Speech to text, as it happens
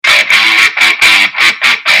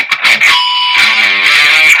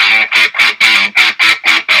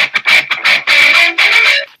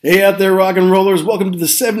Hey out there, rock and rollers. Welcome to the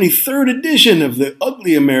 73rd edition of the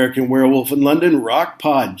Ugly American Werewolf in London Rock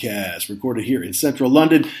Podcast, recorded here in central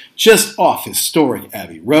London, just off historic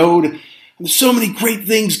Abbey Road. There's so many great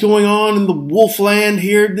things going on in the Wolfland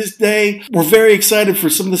here this day. We're very excited for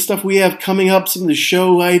some of the stuff we have coming up, some of the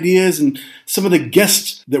show ideas, and some of the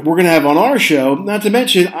guests that we're going to have on our show. Not to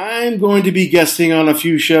mention, I'm going to be guesting on a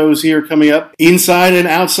few shows here coming up, inside and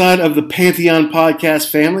outside of the Pantheon Podcast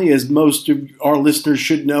family. As most of our listeners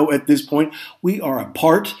should know at this point, we are a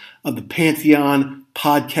part of the Pantheon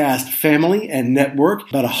Podcast family and network.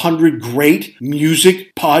 About 100 great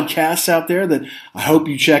music podcasts out there that I hope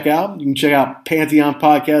you check out. You can check out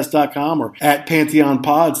pantheonpodcast.com or at Pantheon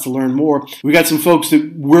Pods to learn more. We got some folks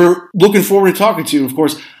that we're looking forward to talking to. Of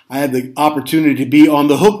course, I had the opportunity to be on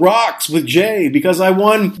The Hook Rocks with Jay because I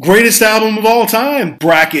won Greatest Album of All Time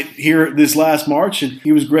bracket here this last March, and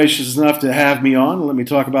he was gracious enough to have me on and let me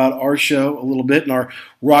talk about our show a little bit and our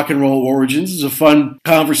rock and roll origins. It's a fun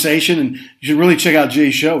conversation, and you should really check out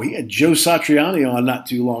Jay's show. He had Joe Satriani on not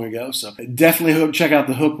too long ago, so definitely check out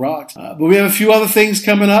The Hook Rocks. But we have a few other things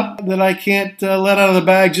coming up that I can't let out of the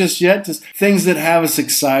bag just yet, just things that have us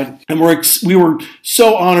excited. And we were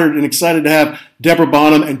so honored and excited to have Deborah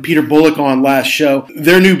Bonham and Peter Bullock on last show.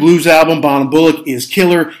 Their new blues album, Bonham Bullock, is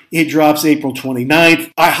killer. It drops April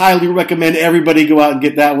 29th. I highly recommend everybody go out and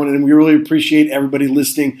get that one, and we really appreciate everybody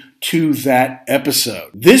listening to that episode.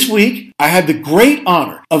 This week, I had the great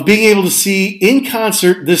honor of being able to see in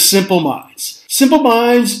concert the Simple Minds. Simple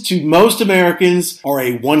Minds, to most Americans, are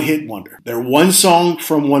a one-hit wonder. They're one song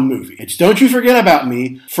from one movie. It's Don't You Forget About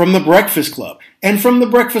Me from The Breakfast Club, and from The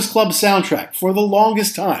Breakfast Club soundtrack for the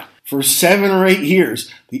longest time. For 7 or 8 years,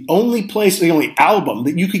 the only album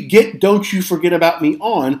that you could get Don't You Forget About Me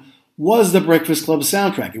on was the Breakfast Club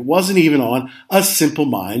soundtrack. It wasn't even on a Simple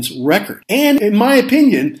Minds record. And in my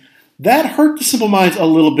opinion, that hurt the Simple Minds a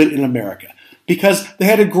little bit in America because they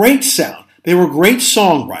had a great sound. They were great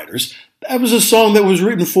songwriters. That was a song that was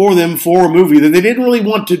written for them for a movie that they didn't really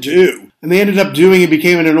want to do. And they ended up doing it,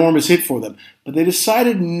 became an enormous hit for them. But they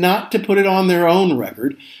decided not to put it on their own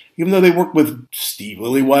record, even though they worked with Steve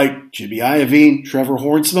Lillywhite, Jimmy Iovine, Trevor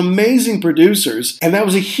Horn, some amazing producers, and that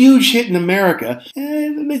was a huge hit in America,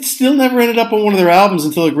 and it still never ended up on one of their albums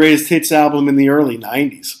until the Greatest Hits album in the early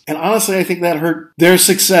 90s. And honestly, I think that hurt their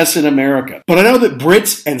success in America. But I know that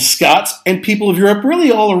Brits and Scots and people of Europe,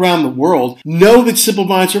 really all around the world, know that Simple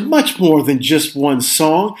Minds are much more than just one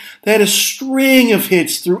song. They had a string of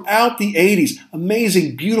hits throughout the 80s.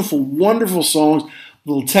 Amazing, beautiful, wonderful songs. A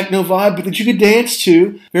little techno vibe, but that you could dance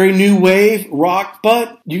to. Very new wave, rock,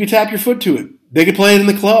 but you could tap your foot to it. They could play it in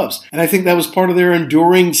the clubs. And I think that was part of their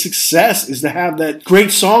enduring success, is to have that great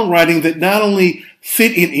songwriting that not only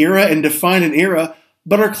fit an era and define an era,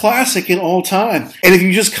 but are classic in all time. And if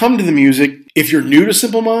you just come to the music, if you're new to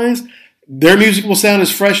Simple Minds, their music will sound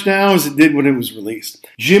as fresh now as it did when it was released.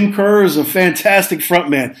 Jim Kerr is a fantastic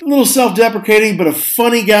frontman. A little self-deprecating, but a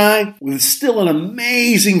funny guy with still an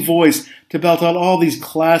amazing voice to belt out all these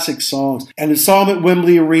classic songs. And I saw him at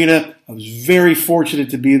Wembley Arena. I was very fortunate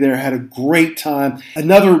to be there. Had a great time.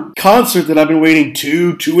 Another concert that I've been waiting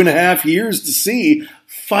 2.5 years to see.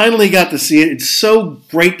 Finally got to see it. It's so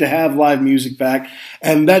great to have live music back.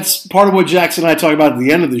 And that's part of what Jackson and I talk about at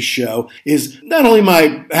the end of this show, is not only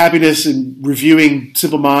my happiness in reviewing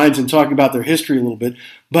Simple Minds and talking about their history a little bit,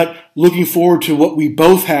 but looking forward to what we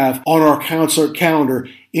both have on our concert calendar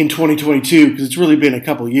in 2022, because it's really been a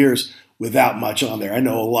couple years without much on there. I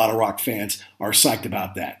know a lot of rock fans are psyched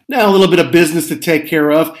about that. Now, a little bit of business to take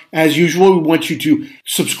care of. As usual, we want you to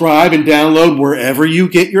subscribe and download wherever you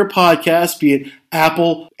get your podcasts, be it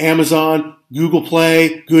Apple, Amazon, Google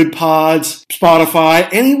Play, Good Pods, Spotify,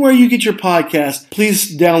 anywhere you get your podcast.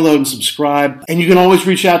 Please download and subscribe. And you can always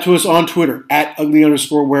reach out to us on Twitter at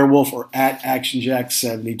ugly_werewolf or at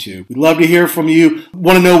actionjack72. We'd love to hear from you.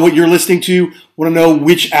 Want to know what you're listening to? Want to know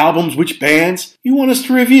which albums, which bands you want us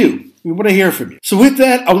to review? We want to hear from you. So with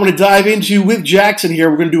that, I want to dive into, with Jackson here,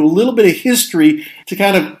 we're going to do a little bit of history to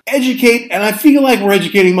kind of educate, and I feel like we're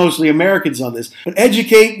educating mostly Americans on this, but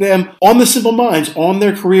educate them on the Simple Minds, on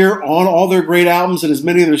their career, on all their great albums, and as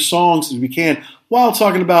many of their songs as we can, while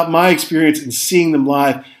talking about my experience in seeing them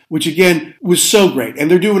live, which again was so great. And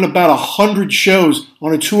they're doing about 100 shows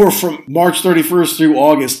on a tour from March 31st through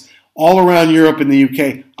August, all around Europe and the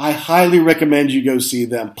UK. I highly recommend you go see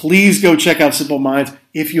them. Please go check out Simple Minds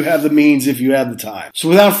if you have the means, if you have the time. So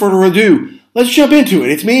without further ado, let's jump into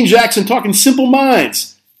it. It's me and Jackson talking Simple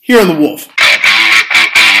Minds here on The Wolf.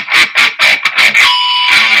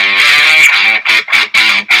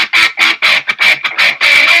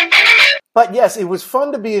 But yes, it was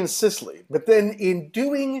fun to be in Sicily. But then in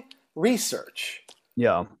doing research,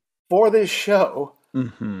 Yeah. For this show,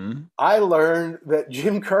 Mm-hmm. I learned that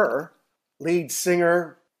Jim Kerr, lead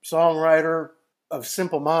singer, songwriter of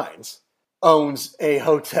Simple Minds, owns a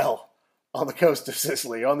hotel on the coast of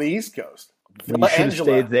Sicily, on the East Coast. You should have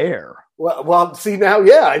stayed there. Well, see now,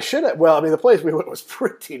 yeah, I should have. Well, I mean, the place we went was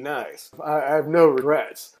pretty nice. I have no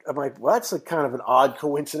regrets. I'm like, well, that's a kind of an odd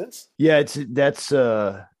coincidence. Yeah, that's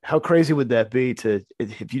how crazy would that be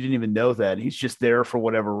if you didn't even know that? He's just there for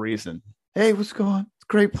whatever reason. Hey, what's going on?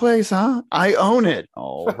 Great place, huh? I own it.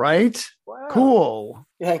 All right. Wow. Cool.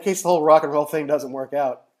 Yeah, in case the whole rock and roll thing doesn't work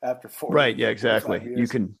out after 4. Right, yeah, exactly. You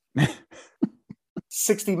can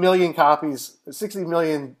 60 million copies, 60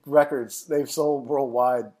 million records they've sold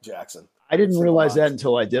worldwide, Jackson. I didn't realize that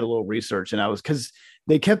until I did a little research, and because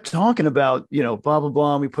they kept talking about, blah, blah,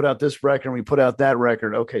 blah. And we put out this record and we put out that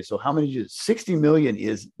record. Okay, so how many? 60 million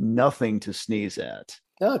is nothing to sneeze at.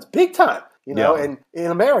 No, it's big time. And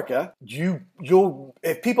in America, you'll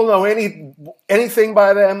if people know anything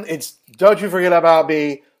by them, it's "Don't You Forget About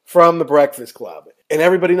Me" from the Breakfast Club. And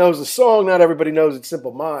everybody knows the song. Not everybody knows it's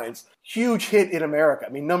Simple Minds. Huge hit in America. I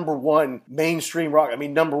mean, number one mainstream rock. I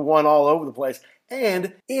mean, number one all over the place.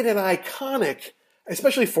 And in an iconic,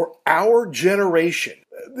 especially for our generation,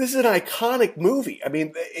 this is an iconic movie. I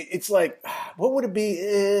mean, it's like, what would it be?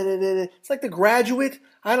 It's like The Graduate.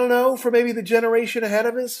 I don't know, for maybe the generation ahead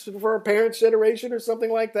of us, for our parents' generation or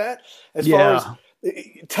something like that. As far as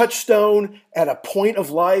touchstone at a point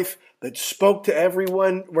of life that spoke to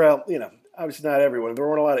everyone. Well, obviously not everyone. There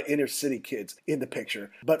weren't a lot of inner city kids in the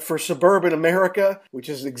picture. But for suburban America, which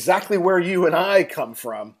is exactly where you and I come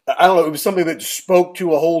from, I don't know, it was something that spoke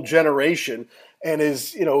to a whole generation and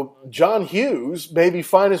is, John Hughes' maybe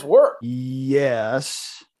finest work.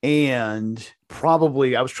 Yes. And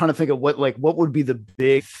probably I was trying to think of what would be the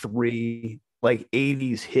big 3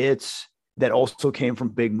 80s hits that also came from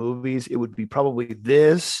big movies. It would be probably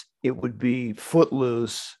this. It would be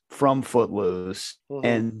Footloose from Footloose. Mm-hmm.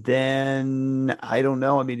 And then I don't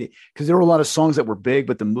know. I mean, because there were a lot of songs that were big,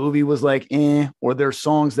 but the movie was like, or there's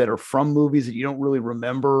songs that are from movies that you don't really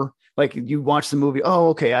remember. Like you watch the movie. Oh,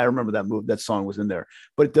 okay. I remember that movie. That song was in there.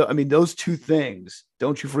 But those two things,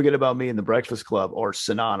 Don't You Forget About Me and The Breakfast Club, are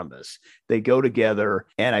synonymous. They go together.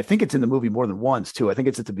 And I think it's in the movie more than once too. I think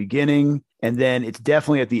it's at the beginning and then it's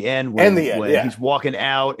definitely at the end when he's walking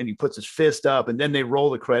out and he puts his fist up and then they roll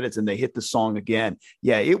the credits and they hit the song again.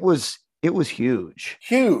 Yeah, it was huge.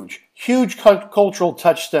 Huge cultural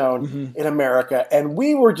touchstone in America. And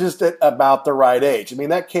we were just at about the right age. I mean,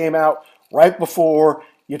 that came out right before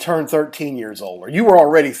you turned 13 years old, or you were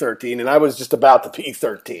already 13, and I was just about to be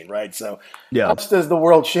 13, right? So much does the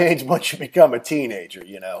world change once you become a teenager,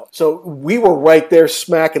 So we were right there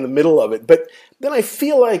smack in the middle of it. But then I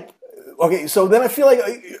feel like,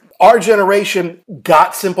 our generation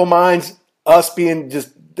got Simple Minds, us being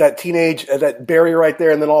just that teenage, that barrier right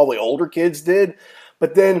there, and then all the older kids did.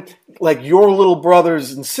 But then, like your little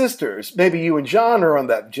brothers and sisters, maybe you and John are on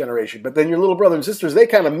that generation, but then your little brother and sisters, they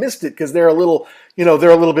kind of missed it because they're a little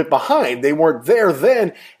bit behind. They weren't there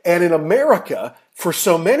then. And in America, for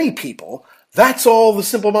so many people, that's all the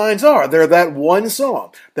Simple Minds are. They're that one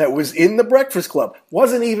song that was in The Breakfast Club.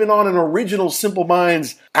 Wasn't even on an original Simple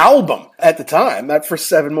Minds album at the time, not for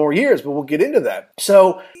 7 more years, but we'll get into that.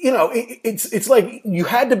 So, it's like you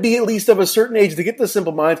had to be at least of a certain age to get the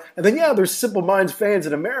Simple Minds. And then, there's Simple Minds fans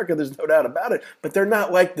in America, there's no doubt about it, but they're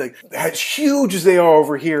not like as huge as they are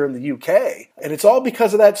over here in the UK. And it's all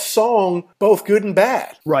because of that song, Both Good and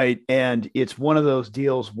Bad. Right. And it's one of those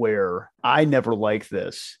deals where I never liked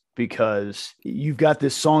this, because you've got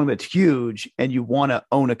this song that's huge and you want to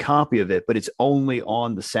own a copy of it, but it's only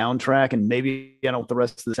on the soundtrack and maybe I don't want the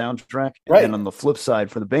rest of the soundtrack. Right. And on the flip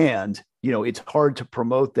side for the band, it's hard to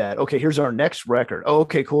promote that. Okay, here's our next record. Oh,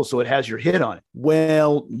 okay, cool. So it has your hit on it.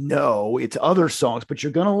 Well, no, it's other songs, but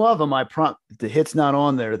you're going to love them. If the hit's not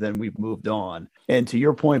on there, then we've moved on. And to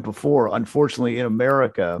your point before, unfortunately in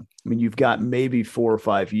America, I mean, you've got maybe 4 or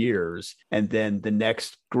 5 years, and then the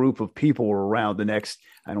next group of people are around, the next,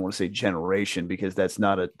 I don't want to say generation because that's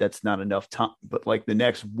not enough time, but like the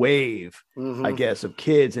next wave, I guess, of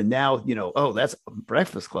kids. And now, that's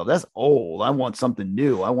Breakfast Club. That's old. I want something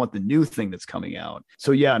new. I want the new thing that's coming out.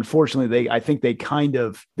 So yeah, unfortunately, I think they kind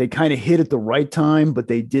of hit at the right time, but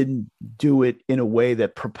they didn't do it in a way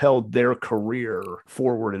that propelled their career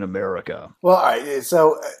forward in America. Well, all right.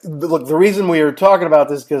 So look, the reason we are talking about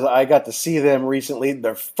this because I got to see them recently,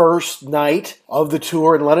 their first night of the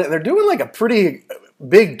tour in London. They're doing like a pretty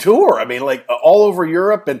big tour. I mean, like all over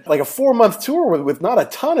Europe, and like a 4-month tour with not a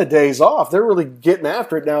ton of days off. They're really getting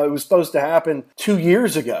after it now. It was supposed to happen 2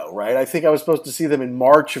 years ago, right? I think I was supposed to see them in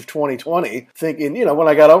March of 2020, thinking, when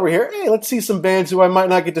I got over here, hey, let's see some bands who I might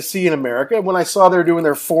not get to see in America. When I saw they're doing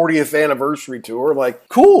their 40th anniversary tour, I'm like,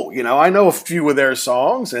 cool, I know a few of their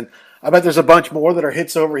songs, and I bet there's a bunch more that are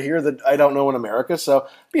hits over here that I don't know in America. So it'd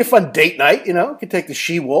be a fun date night, Could take the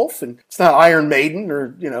She-Wolf, and it's not Iron Maiden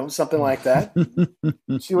or, something like that.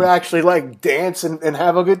 She would actually like dance and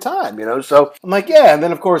have a good time, So I'm like, yeah. And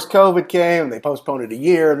then, of course, COVID came and they postponed it a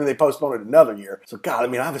year, and then they postponed it another year. So,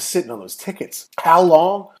 God, I was sitting on those tickets. How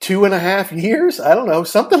long? 2.5 years? I don't know,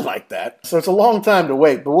 something like that. So it's a long time to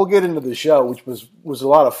wait, but we'll get into the show, which was a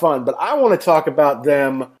lot of fun. But I want to talk about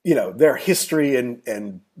them, their history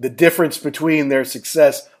and the difference between their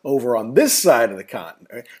success over on this side of the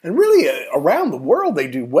continent. And really around the world they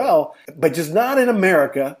do well, but just not in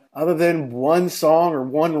America other than one song or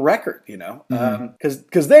one record,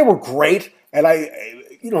 because they were great. And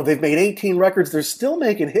they've made 18 records. They're still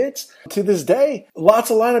making hits to this day. Lots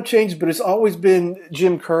of lineup changes, but it's always been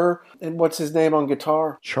Jim Kerr and what's his name on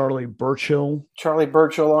guitar? Charlie Burchill. Charlie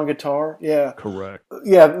Burchill on guitar. Yeah. Correct.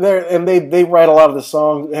 Yeah, they write a lot of the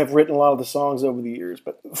songs, have written a lot of the songs over the years.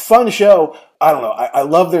 But fun show. I don't know. I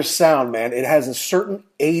love their sound, man. It has a certain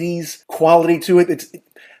 80s quality to it.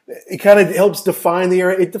 It kind of helps define the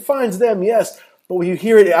era. It defines them, yes. But when you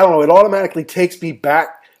hear it, I don't know, it automatically takes me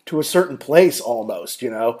back to a certain place almost,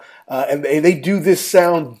 and they do this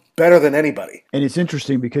sound better than anybody. And it's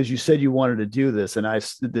interesting because you said you wanted to do this, and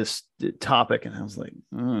this topic, and I was like,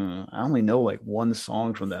 I only know like one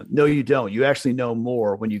song from that. No, you don't. You actually know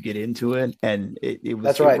more when you get into it. And it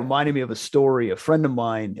reminded me of a story. A friend of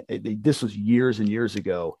mine, this was years and years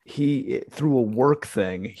ago. Through a work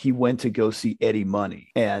thing, he went to go see Eddie Money,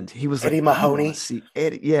 and he was Eddie like, Mahoney.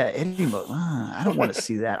 Eddie Mahoney. I don't want to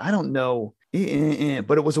see that. I don't know.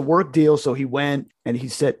 But it was a work deal, so he went and he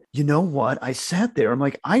said, "You know what? I sat there. I'm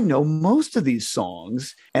like, I know most of these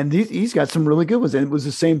songs, and he's got some really good ones." And it was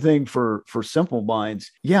the same thing for Simple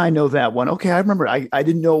Minds. Yeah, I know that one. Okay, I remember. I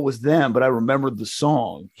didn't know it was them, but I remembered the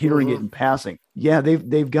song, hearing it in passing. Yeah,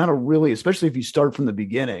 they've got a really, especially if you start from the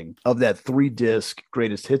beginning of that 3-disc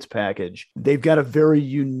greatest hits package, they've got a very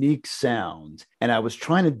unique sound. And I was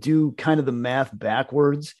trying to do kind of the math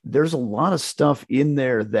backwards. There's a lot of stuff in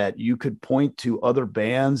there that you could point to other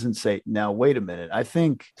bands and say, now, wait a minute. I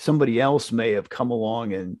think somebody else may have come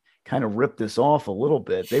along and kind of ripped this off a little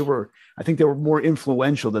bit. I think they were more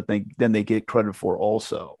influential than they get credit for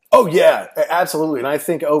also. Oh, yeah, absolutely. And I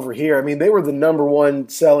think over here, they were the number one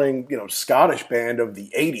selling, Scottish band of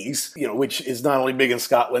the 80s, which is not only big in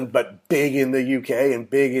Scotland, but big in the UK and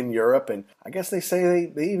big in Europe. And I guess they say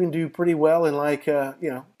they even do pretty well in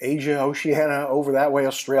Asia, Oceania, over that way,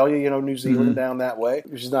 Australia, New Zealand down that way,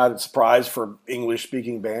 which is not a surprise for English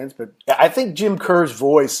speaking bands. But I think Jim Kerr's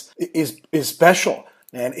voice is special.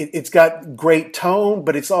 And it's got great tone,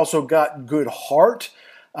 but it's also got good heart.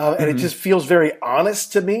 And it just feels very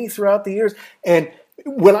honest to me throughout the years. And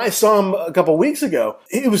when I saw him a couple of weeks ago,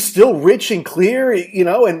 it was still rich and clear,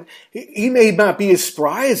 and he may not be as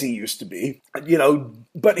spry as he used to be,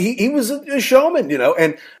 but he was a showman,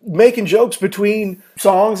 and making jokes between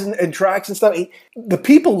songs and tracks and stuff. The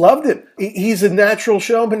people loved him. He's a natural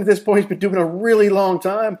showman at this point. He's been doing it a really long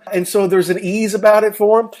time. And so there's an ease about it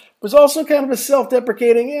for him. There's also kind of a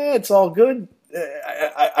self-deprecating, it's all good.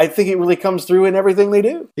 I think it really comes through in everything they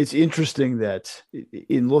do. It's interesting that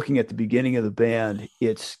in looking at the beginning of the band,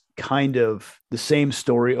 it's kind of the same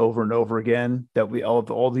story over and over again that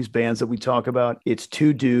all these bands that we talk about. It's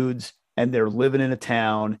two dudes and they're living in a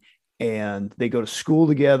town and they go to school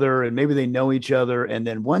together and maybe they know each other. And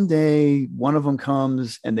then one day one of them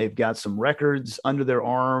comes and they've got some records under their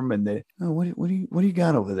arm and what do you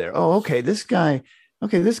got over there? Oh, okay. This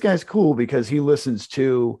guy's cool because he listens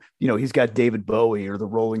to, he's got David Bowie or the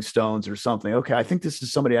Rolling Stones or something. Okay, I think this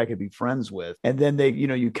is somebody I could be friends with. And then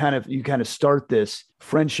you kind of start this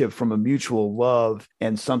friendship from a mutual love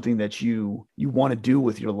and something that you want to do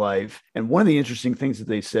with your life. And one of the interesting things that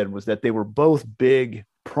they said was that they were both big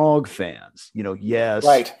prog fans, Yes,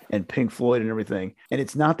 right, and Pink Floyd and everything. And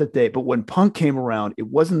it's not that but when punk came around, it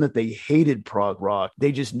wasn't that they hated prog rock.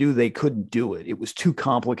 They just knew they couldn't do it. It was too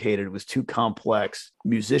complicated. It was too complex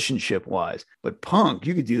musicianship wise. But punk,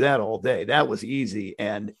 you could do that all day. That was easy.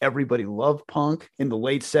 And everybody loved punk in the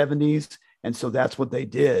late 70s. And so that's what they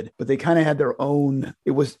did. But they kind of had their own,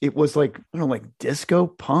 it was like, I don't know, like disco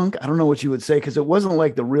punk. I don't know what you would say, because it wasn't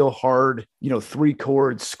like the real hard, 3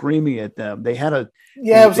 chords screaming at them. They had it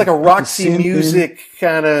was like a Roxy Music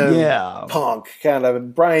kind of punk, kind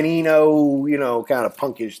of Brian Eno, kind of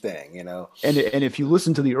punkish thing, And if you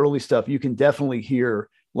listen to the early stuff, you can definitely hear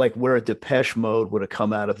like where a Depeche Mode would have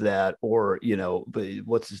come out of that, or, but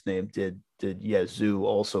what's his name did Zoo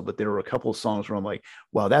also. But there were a couple of songs where I'm like,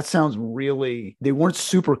 wow, that sounds really, they weren't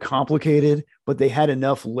super complicated, but they had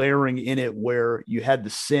enough layering in it where you had the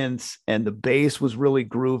synths and the bass was really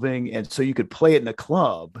grooving. And so you could play it in a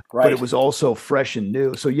club, but it was also fresh and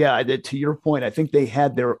new. So yeah, to your point, I think they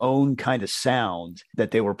had their own kind of sound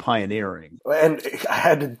that they were pioneering. And I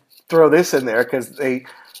had to throw this in there because they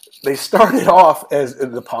started off as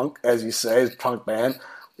the punk, as you say, as punk band,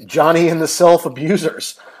 Johnny and the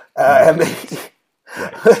Self-Abusers. And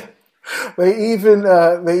they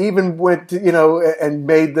even went to, and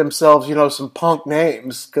made themselves, some punk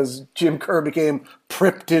names, because Jim Kerr became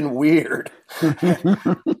Pripton Weird.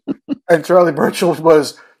 And Charlie Burchill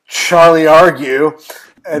was Charlie Argue.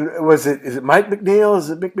 And is it Mike McNeil?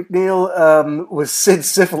 Is it Mick McNeil? Was Sid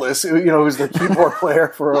Syphilis, who was the keyboard player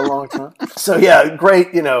for a long time. So yeah,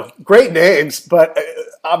 great names. But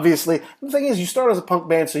obviously, the thing is, you start as a punk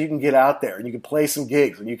band so you can get out there and you can play some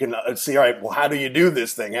gigs and you can see, all right, well, how do you do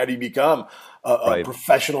this thing? How do you become a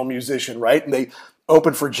professional musician, right? And they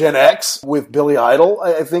opened for Gen X with Billy Idol,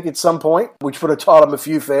 I think, at some point, which would have taught them a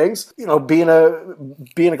few things. Being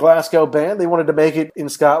a Glasgow band, they wanted to make it in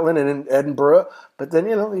Scotland and in Edinburgh. But then,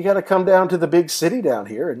 you got to come down to the big city down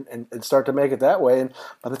here and start to make it that way. And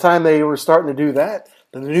by the time they were starting to do that,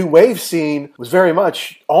 the new wave scene was very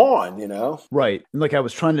much on, Right. And like I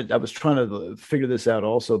was trying to figure this out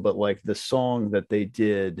also, but like the song that they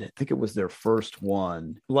did, I think it was their first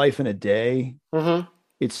one, Life in a Day. Mm-hmm.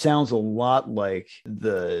 It sounds a lot like,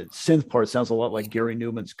 the synth part sounds a lot like Gary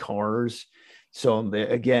Numan's Cars. So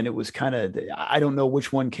again, it was kind of, I don't know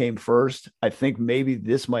which one came first. I think maybe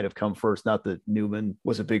this might have come first. Not that Newman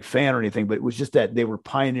was a big fan or anything, but it was just that they were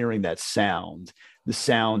pioneering that sound, the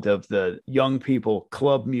sound of the young people,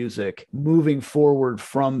 club music, moving forward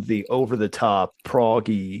from the over-the-top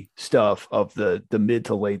proggy stuff of the mid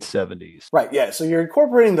to late 70s. Right, yeah. So you're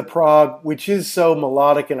incorporating the prog, which is so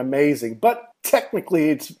melodic and amazing, but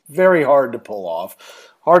technically it's very hard to pull off.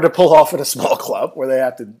 Hard to pull off at a small club where they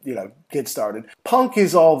have to, get started. Punk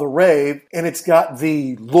is all the rave, and it's got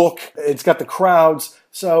the look, it's got the crowds.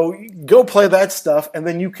 So go play that stuff, and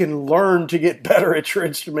then you can learn to get better at your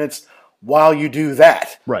instruments while you do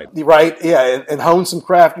that. Right. Right, yeah, and hone some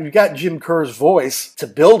craft. You've got Jim Kerr's voice to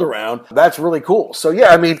build around. That's really cool. So, yeah,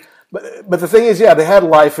 I mean, but the thing is, yeah, they had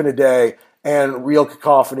Life in a Day and Real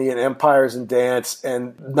Cacophony and Empires and Dance,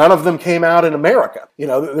 and none of them came out in America.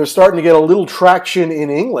 They're starting to get a little traction in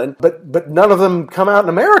England, but none of them come out in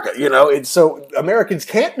America, and so Americans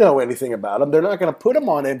can't know anything about them. They're not going to put them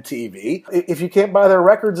on MTV if you can't buy their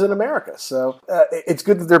records in America. So it's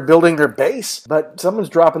good that they're building their base, but someone's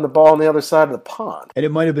dropping the ball on the other side of the pond. And it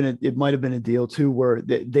might have been a deal too where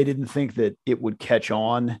they didn't think that it would catch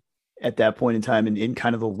on at that point in time, in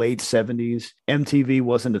kind of the late 70s. MTV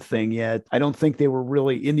wasn't a thing yet. I don't think they were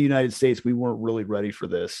really, in the United States, we weren't really ready for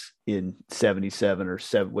this in 77 or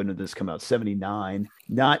 7. When did this come out? 79.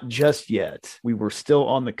 Not just yet. We were still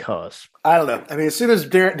on the cusp. I don't know. I mean, as soon as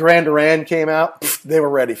Duran Duran came out, they were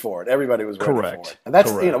ready for it. Everybody was ready for it. And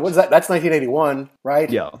that's, what's that? That's 1981, right?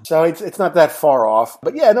 Yeah. So it's not that far off.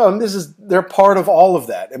 But yeah, no, they're part of all of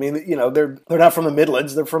that. I mean, they're not from the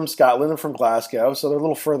Midlands. They're from Scotland and from Glasgow, so they're a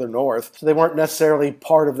little further north. So they weren't necessarily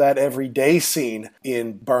part of that everyday scene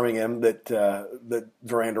in Birmingham that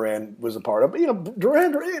Duran Duran was a part of. But,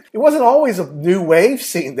 Duran Duran, it wasn't always a new wave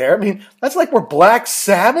scene there. I mean, that's like where Black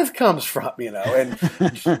Sabbath comes from, and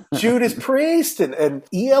Judas Priest and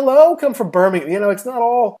ELO come from Birmingham. It's not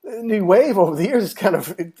all new wave over the years. It's kind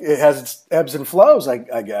of, it has its ebbs and flows,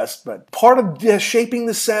 I guess. But part of shaping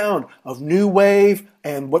the sound of new wave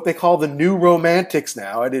and what they call the new romantics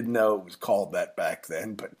now. I didn't know it was called that back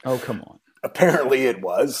then, but oh, come on. Apparently it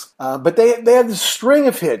was. But they had this string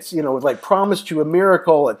of hits, with like Promised You a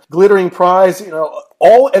Miracle and Glittering Prize, and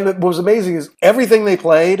what was amazing is everything they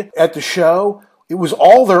played at the show, it was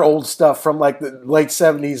all their old stuff from like the late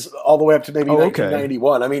 70s all the way up to maybe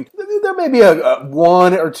 1991. I mean, there may be a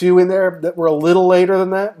one or two in there that were a little later than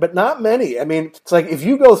that, but not many. I mean, it's like if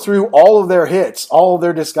you go through all of their hits, all of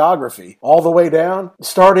their discography, all the way down,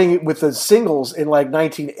 starting with the singles in like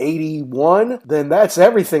 1981, then that's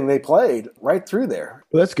everything they played right through there.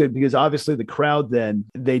 Well, that's good because obviously the crowd then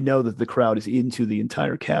they know that the crowd is into the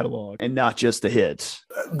entire catalog and not just the hits.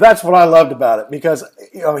 That's what I loved about it because,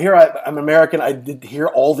 here I'm American. I did hear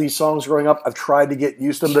all these songs growing up. I've tried to get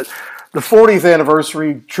used to them, but the 40th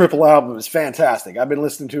anniversary triple album is fantastic. I've been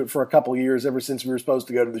listening to it for a couple of years, ever since we were supposed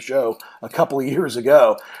to go to the show a couple of years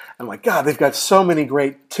ago. I'm like, God, they've got so many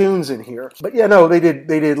great tunes in here. But yeah, no, they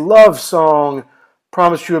did Love Song,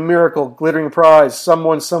 Promised You a Miracle, Glittering Prize,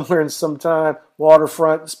 Someone, Somewhere, and Sometime,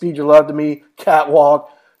 Waterfront, Speed Your Love to Me, Catwalk,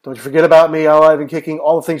 Don't You Forget About Me, Alive and Kicking,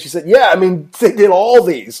 all the things she said. Yeah, I mean, they did all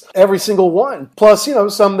these, every single one. Plus,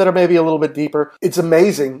 some that are maybe a little bit deeper. It's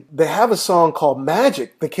amazing. They have a song called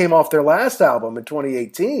Magic that came off their last album in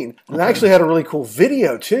 2018. And it actually had a really cool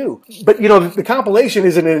video, too. But, the compilation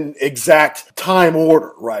isn't in exact time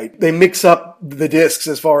order, right? They mix up the discs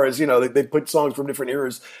as far as, they put songs from different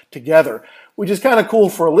eras together, which is kind of cool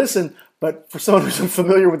for a listen. But for someone who's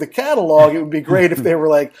unfamiliar with the catalog, it would be great if they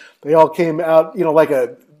were they all came out,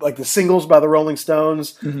 like the singles by the Rolling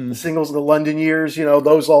Stones, the singles of the London years,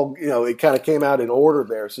 those all, it kind of came out in order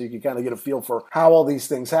there. So you could kind of get a feel for how all these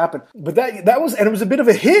things happen. But that was, and it was a bit of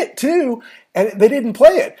a hit too. And they didn't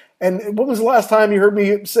play it. And when was the last time you heard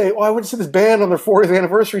me say, I went to see this band on their 40th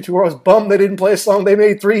anniversary tour. I was bummed they didn't play a song they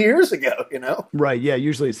made 3 years ago, Right. Yeah.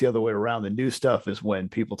 Usually it's the other way around. The new stuff is when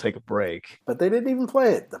people take a break. But they didn't even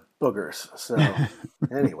play it, the boogers. So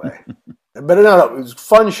anyway. But no, it was a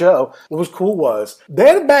fun show. What was cool was they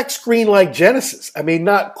had a back screen like Genesis. I mean,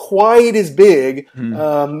 not quite as big.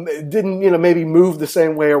 It didn't, maybe move the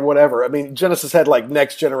same way or whatever. I mean, Genesis had like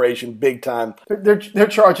Next Generation, big time. They're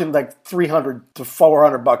charging like $300 to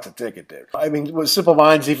 $400 a ticket, dude. I mean, was Simple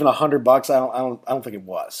Minds even $100? I don't think it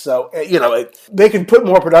was. So they can put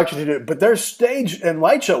more production into it, but their stage and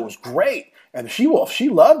light show was great. And She-Wolf, she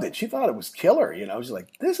loved it. She thought it was killer. She's like,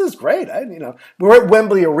 this is great. We're at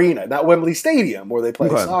Wembley Arena, not Wembley Stadium, where they play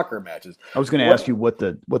soccer matches. I was going to ask you what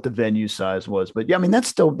the venue size was, but yeah, I mean that's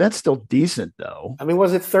still decent though. I mean,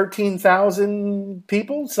 was it 13,000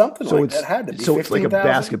 people? Something like that had to be. So 15, it's like a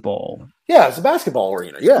basketball. Yeah, it's a basketball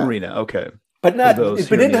arena. Yeah, okay. But it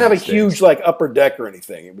didn't have a huge upper deck or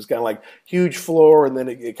anything. It was kind of like huge floor, and then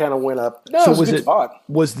it kind of went up. No, so it was a good spot.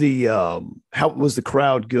 Was the how was the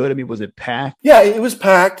crowd good? I mean, was it packed? Yeah, it was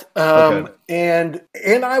packed. Okay. And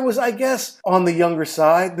I was, I guess, on the younger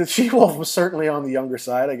side. The She-Wolf was certainly on the younger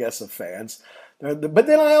side, I guess, of fans. But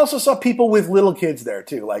then I also saw people with little kids there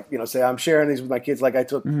too. Like, say I'm sharing these with my kids. Like I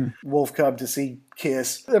took Wolf Cub to see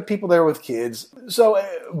Kiss. There are people there with kids. So,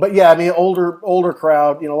 but yeah, I mean, older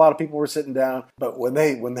crowd. A lot of people were sitting down. But when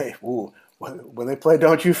they played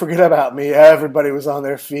 "Don't You Forget About Me," everybody was on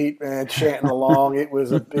their feet, man, chanting along. It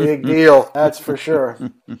was a big deal, that's for sure.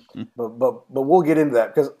 But we'll get into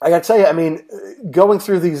that because I got to tell you, I mean, going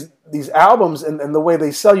through these albums and the way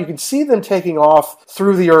they sell, you can see them taking off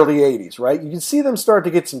through the early 80s, right? You can see them start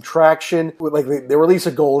to get some traction. Like they release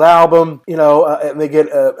a gold album, and they get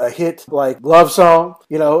a hit like Love Song,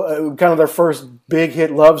 kind of their first big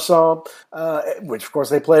hit Love Song, which of course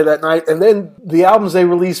they play that night. And then the albums they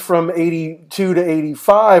release from 82 to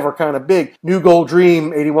 85 are kind of big. New Gold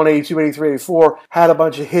Dream, 81, 82, 83, 84, had a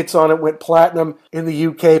bunch of hits on it, went platinum in the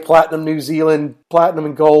UK, platinum New Zealand, platinum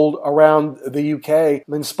and gold around the UK. And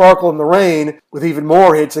then Sparkle in the Rain with even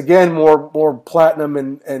more hits, again, more platinum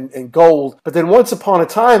and gold. But then Once Upon a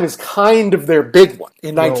Time is kind of their big one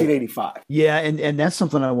in 1985. Yeah, and that's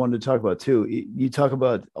something I wanted to talk about too. You talk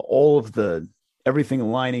about all of everything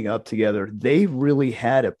lining up together. They really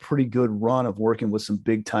had a pretty good run of working with some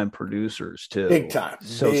big time producers too. Big time.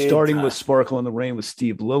 So starting with Sparkle in the Rain with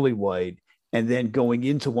Steve Lillywhite, and then going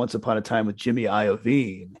into Once Upon a Time with Jimmy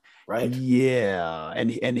Iovine. Right. Yeah.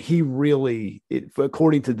 And he really,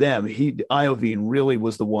 according to them, Iovine really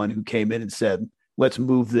was the one who came in and said, let's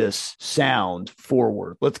move this sound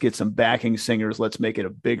forward. Let's get some backing singers. Let's make it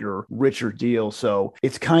a bigger, richer deal. So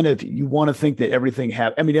it's kind of, you want to think that everything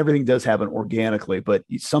does happen organically, but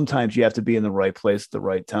sometimes you have to be in the right place at the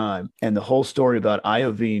right time. And the whole story about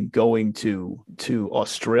Iovine going to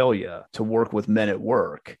Australia to work with Men at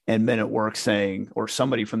Work, and Men at Work saying, or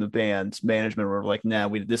somebody from the band's management were like, nah,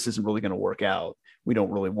 this isn't really going to work out. We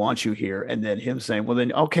don't really want you here. And then him saying, well,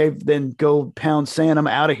 then, okay, then go pound sand. I'm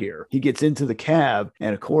out of here. He gets into the cab.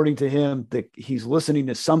 And according to him, he's listening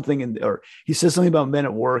to something or he says something about Men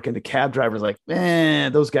at Work. And the cab driver's like,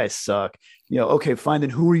 man, those guys suck. Okay, fine.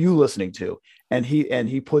 Then who are you listening to? And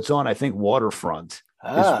he puts on, I think, Waterfront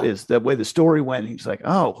is the way the story went. He's like,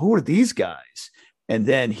 oh, who are these guys? And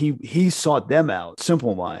then he sought them out,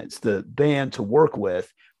 Simple Minds, the band to work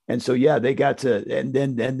with. And so, yeah, they got to, and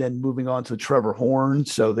then moving on to Trevor Horn.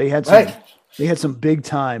 So they had They had some big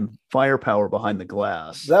time firepower behind the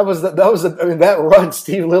glass. I mean, that run,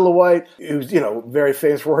 Steve Lillywhite, who's, very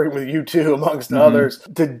famous for working with U2, amongst others,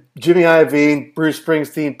 to Jimmy Iovine, Bruce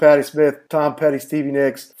Springsteen, Patti Smith, Tom Petty, Stevie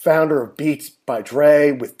Nicks, founder of Beats by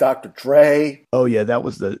Dre with Dr. Dre. Oh yeah, that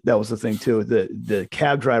was the thing too. The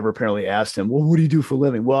cab driver apparently asked him, "Well, what do you do for a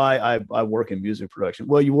living?" "Well, I work in music production."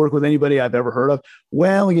 "Well, you work with anybody I've ever heard of?"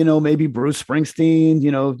 "Well, maybe Bruce Springsteen,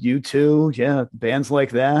 U2, yeah, bands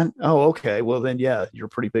like that." "Oh, okay. Well, then, yeah, you're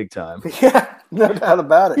pretty big time." Yeah, no doubt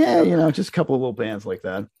about it. Yeah, just a couple of little bands like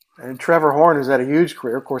that. And Trevor Horn has had a huge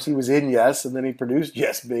career. Of course, he was in Yes, and then he produced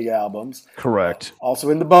Yes big albums. Correct.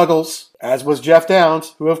 Also in the Buggles, as was Jeff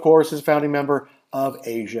Downs, who, of course, is a founding member of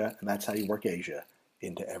Asia. And that's how you work Asia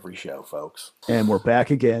into every show, folks. And we're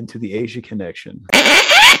back again to the Asia connection.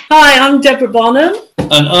 Hi, I'm Deborah Bonham.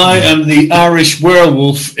 And I am the Irish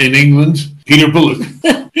werewolf in England, Peter Bullock.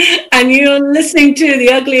 And you're listening to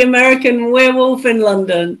the Ugly American Werewolf in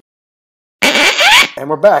London. And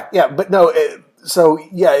we're back. Yeah, but no,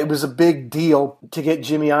 it was a big deal to get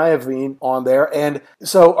Jimmy Iovine on there. And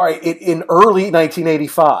so, all right, in early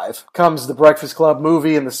 1985 comes the Breakfast Club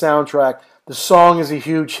movie and the soundtrack. The song is a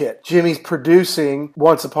huge hit. Jimmy's producing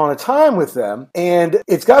Once Upon a Time with them, and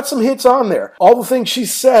it's got some hits on there. All the Things She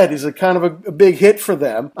Said is a kind of a big hit for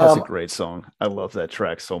them. That's a great song. I love that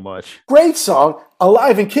track so much. Great song.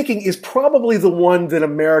 Alive and Kicking is probably the one that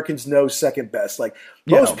Americans know second best. Like,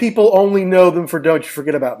 most people only know them for Don't You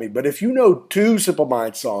Forget About Me. But if you know two Simple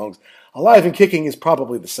Minds songs, Alive and Kicking is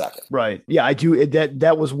probably the second. Right. Yeah, I do.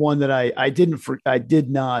 That was one that I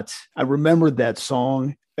remembered that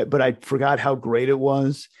song, but I forgot how great it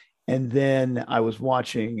was. And then I was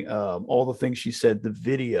watching All the Things She Said. The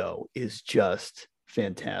video is just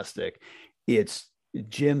fantastic.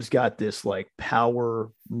 Jim's got this like power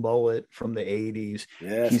mullet from the 80s.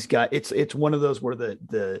 Yes. He's got it's one of those where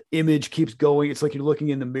the image keeps going. It's like you're looking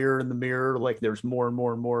in the mirror, like there's more and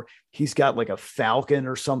more and more. He's got like a falcon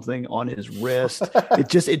or something on his wrist.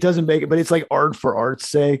 It doesn't make it, but it's like art for art's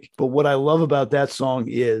sake. But what I love about that song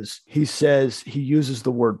is he uses the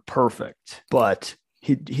word perfect, but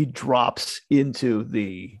he drops into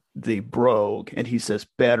the brogue and he says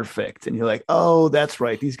perfect, and you're like, oh, that's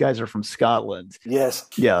right, these guys are from Scotland. Yes.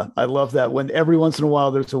 Yeah, I love that when every once in a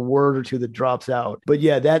while there's a word or two that drops out. But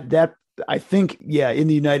yeah, that I think, in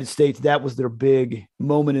the United States, that was their big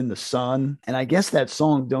moment in the sun. And I guess that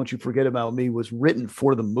song, Don't You Forget About Me, was written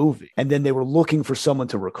for the movie. And then they were looking for someone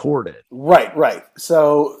to record it. Right.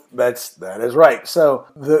 So that is right. So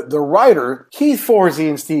the writer, Keith Forsey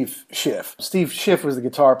and Steve Schiff. Steve Schiff was the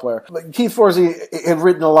guitar player. But Keith Forsey had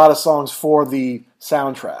written a lot of songs for the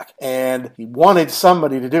soundtrack, and he wanted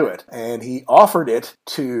somebody to do it. And he offered it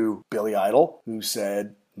to Billy Idol, who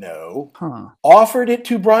said no. Offered it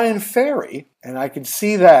to Brian Ferry, and I could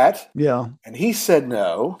see that. Yeah. And he said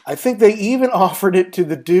no. I think they even offered it to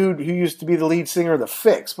the dude who used to be the lead singer of The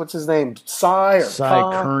Fix. What's his name? Cy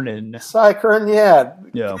Curnin. Cy Curnin, yeah.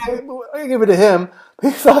 Yeah. I give it to him. He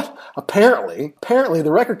thought, apparently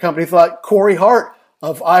the record company thought Corey Hart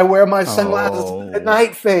of I Wear My Sunglasses at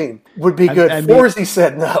Night fame would be good. Forsey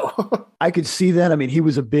said no. I could see that. I mean, he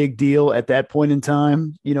was a big deal at that point in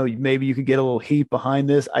time. Maybe you could get a little heat behind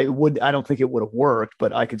this. I don't think it would have worked,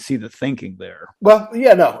 but I could see the thinking there. Well,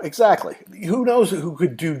 yeah, no, exactly. Who knows who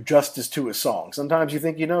could do justice to a song? Sometimes you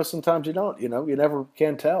think you know, sometimes you don't. You never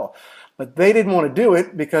can tell. But they didn't want to do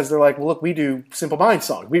it because they're like, well, look, we do Simple Minds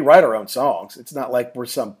songs. We write our own songs. It's not like we're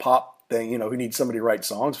some pop thing, who needs somebody to write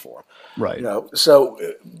songs for them. Right.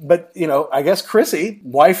 But I guess Chrissy,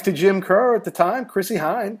 wife to Jim Kerr at the time, Chrissy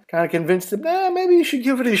Hine, kind of convinced him, maybe you should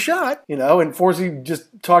give it a shot, and Forsey just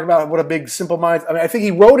talked about what a big Simple Minds, I think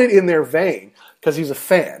he wrote it in their vein because he's a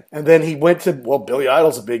fan. And then he went to, well, Billy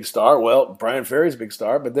Idol's a big star. Well, Brian Ferry's a big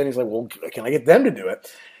star. But then he's like, well, can I get them to do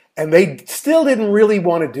it? And they still didn't really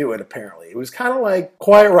want to do it, apparently. It was kind of like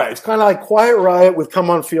Quiet Riot. It's kind of like Quiet Riot with Come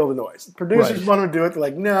On, Feel the Noise. The producers wanted to do it. They're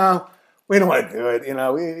like, no, we don't want to do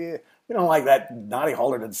it. We don't like that. Noddy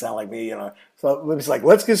Holder doesn't sound like me. So it's like,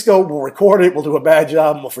 let's just go. We'll record it. We'll do a bad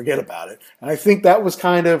job and we'll forget about it. And I think that was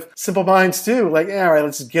kind of Simple Minds too. Like, all right,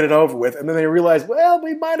 let's just get it over with. And then they realized, well,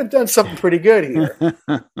 we might have done something pretty good here.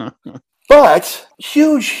 But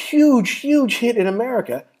huge hit in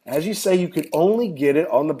America. As you say, you could only get it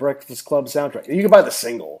on the Breakfast Club soundtrack. You could buy the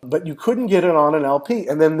single, but you couldn't get it on an LP.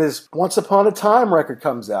 And then this Once Upon a Time record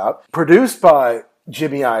comes out, produced by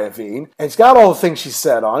Jimmy Iovine, and it's got All the Things She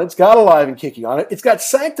Said on it. It's got Alive and Kicking on it. It's got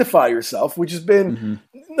Sanctify Yourself, which has been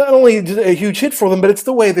not only a huge hit for them, but it's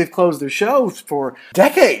the way they've closed their shows for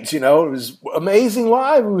decades. It was amazing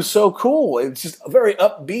live. It was so cool. It's just a very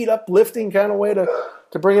upbeat, uplifting kind of way to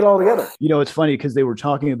to bring it all together. It's funny because they were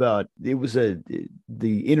talking about,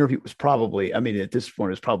 the interview was probably, at this point,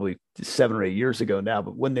 it was probably 7 or 8 years ago now,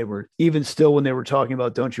 but when they were talking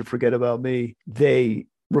about Don't You Forget About Me, they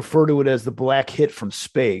refer to it as the Black Hit from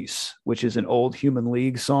Space, which is an old Human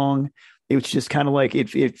League song. It was just kind of like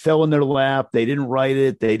it fell in their lap. They didn't write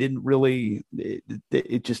it. They didn't really,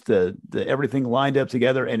 it just, the everything lined up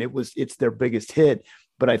together, and it's their biggest hit.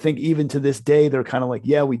 But I think even to this day, they're kind of like,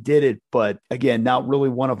 yeah, we did it, but again, not really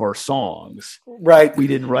one of our songs. Right. We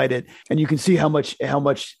didn't write it. And you can see how much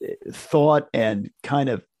thought and kind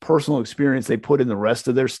of personal experience they put in the rest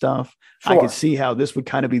of their stuff. Sure. I could see how this would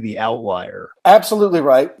kind of be the outlier. Absolutely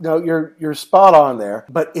right. No, you're spot on there.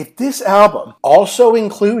 But if this album also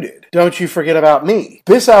included Don't You Forget About Me,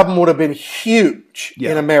 this album would have been huge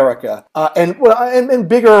in America and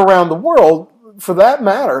bigger around the world for that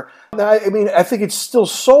matter. I think it's still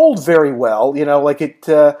sold very well.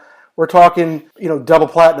 We're talking, double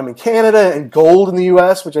platinum in Canada and gold in the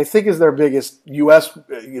U.S., which I think is their biggest U.S.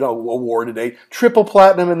 Award today. Triple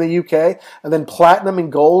platinum in the U.K. and then platinum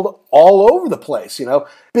and gold all over the place.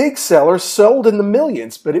 Big sellers, sold in the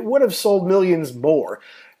millions, but it would have sold millions more.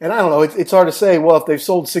 And I don't know, it's hard to say, well, if they've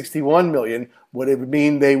sold 61 million, would it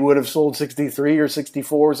mean they would have sold 63 or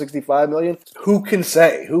 64 or 65 million? Who can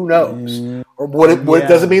say? Who knows? Or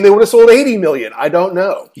does it mean they would have sold 80 million? I don't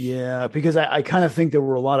know. Yeah, because I kind of think there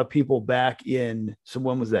were a lot of people back in, so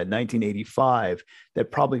when was that, 1985,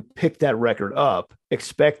 that probably picked that record up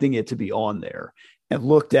expecting it to be on there. And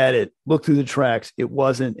looked at it, looked through the tracks, it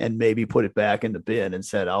wasn't, and maybe put it back in the bin and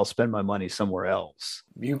said, I'll spend my money somewhere else.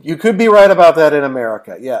 You could be right about that in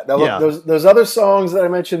America. Yeah. Now, look, those other songs that I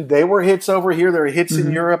mentioned, they were hits over here. They're hits in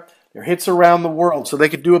Europe. They're hits around the world. So they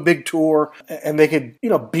could do a big tour and they could,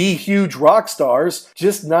 be huge rock stars,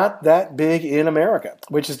 just not that big in America,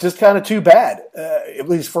 which is just kind of too bad, at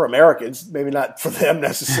least for Americans. Maybe not for them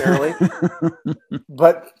necessarily.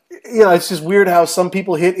 But it's just weird how some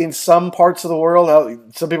people hit in some parts of the world. How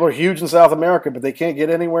some people are huge in South America, but they can't get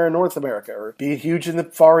anywhere in North America, or be huge in the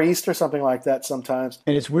Far East or something like that sometimes.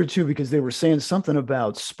 And it's weird, too, because they were saying something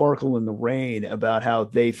about Sparkle in the Rain, about how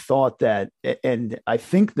they thought that, and I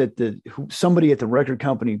think that somebody at the record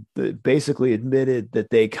company basically admitted that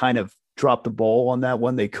they kind of dropped the ball on that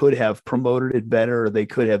one. They could have promoted it better. They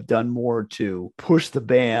could have done more to push the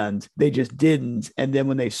band. They just didn't. And then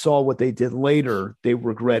when they saw what they did later, they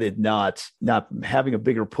regretted not having a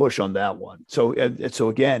bigger push on that one. So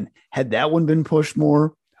again, had that one been pushed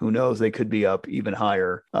more, who knows? They could be up even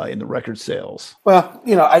higher in the record sales. Well,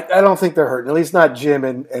 I don't think they're hurting. At least not Jim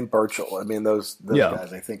and Burchell. I mean, those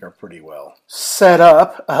guys I think are pretty well set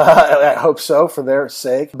up. I hope so for their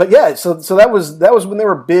sake. But yeah, so that was when they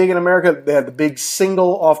were big in America. They had the big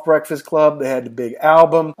single off Breakfast Club. They had the big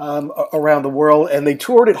album around the world, and they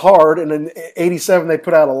toured it hard. And in '87, they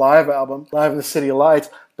put out a live album, Live in the City of Lights.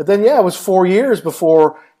 But then, it was 4 years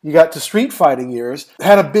before you got to Street Fighting Years.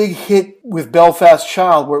 Had a big hit with Belfast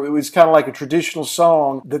Child, where it was kind of like a traditional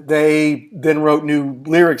song that they then wrote new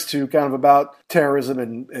lyrics to, kind of about terrorism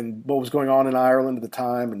and what was going on in Ireland at the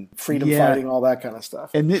time, and freedom fighting, all that kind of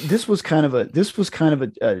stuff. And this was kind of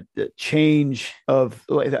a change of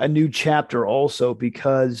a new chapter also,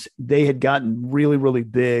 because they had gotten really, really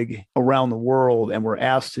big around the world and were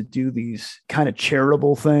asked to do these kind of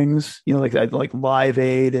charitable things, like Live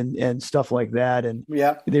Aid and stuff like that. And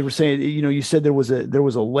they were saying, you said there was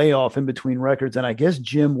a layoff in between records, and I guess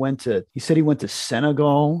Jim went to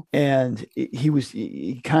Senegal, and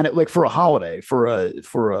he kind of like for a holiday, for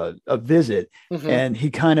a visit, and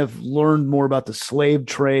he kind of learned more about the slave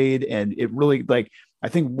trade, and it really, I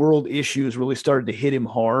think world issues really started to hit him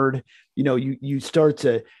hard. You start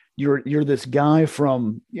to, you're this guy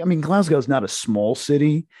from, Glasgow's not a small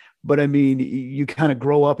city, but you kind of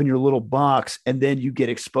grow up in your little box, and then you get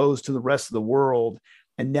exposed to the rest of the world.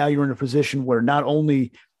 And now you're in a position where not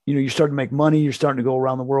only, you're starting to make money, you're starting to go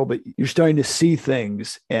around the world, but you're starting to see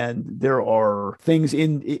things, and there are things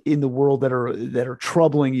in the world that are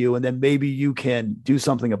troubling you, and then maybe you can do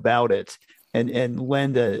something about it and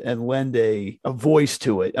lend a voice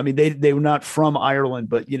to it. They were not from Ireland,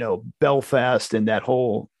 but Belfast and that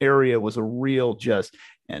whole area was a real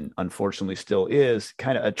and unfortunately still is,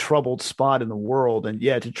 kind of a troubled spot in the world. And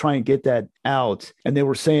to try and get that out. And they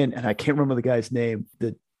were saying, and I can't remember the guy's name,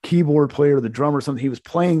 keyboard player, the drummer, or something. He was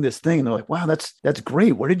playing this thing, and they're like, "Wow, that's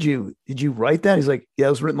great. Where did you write that?" He's like, "Yeah, it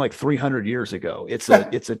was written like 300 years ago. It's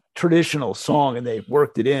a traditional song, and they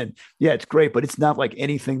worked it in. Yeah, it's great, but it's not like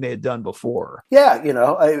anything they had done before." Yeah,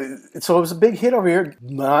 so it was a big hit over here.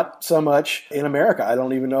 Not so much in America. I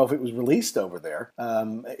don't even know if it was released over there.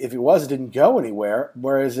 If it was, it didn't go anywhere.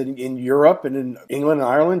 Whereas in Europe and in England and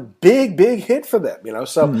Ireland, big hit for them.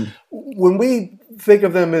 So when we think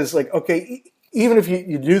of them as like, okay, even if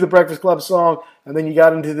you do the Breakfast Club song and then you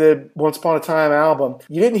got into the Once Upon a Time album,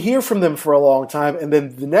 you didn't hear from them for a long time, and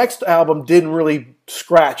then the next album didn't really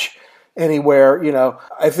scratch anywhere.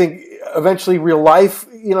 I think eventually Real Life,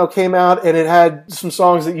 came out, and it had some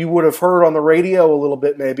songs that you would have heard on the radio a little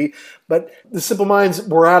bit maybe, but the Simple Minds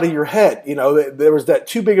were out of your head. There was that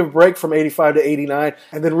too big of a break from 85 to 89,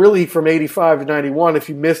 and then really from 85 to 91, if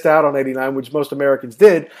you missed out on 89, which most Americans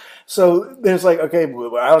did. So there's like, okay,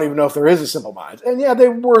 I don't even know if there is a Simple Minds. And yeah,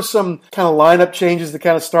 there were some kind of lineup changes that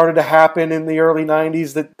kind of started to happen in the early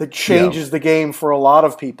 90s that changes the game for a lot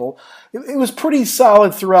of people. It was pretty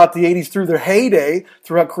solid throughout the 80s, through their heyday,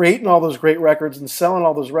 throughout creating all those great records and selling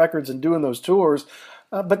all those records and doing those tours.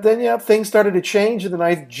 But then, things started to change in the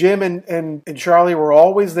night. Jim and Charlie were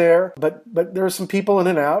always there, but there were some people in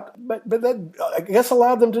and out. But that, I guess,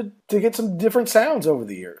 allowed them to get some different sounds over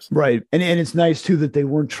the years. Right. And it's nice, too, that they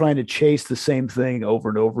weren't trying to chase the same thing over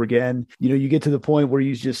and over again. You get to the point where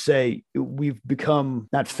you just say, we've become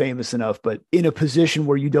not famous enough, but in a position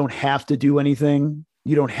where you don't have to do anything.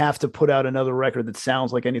 You don't have to put out another record that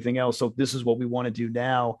sounds like anything else. So this is what we want to do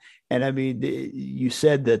now. And I mean, you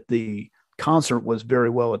said that the concert was very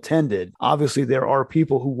well attended. Obviously, there are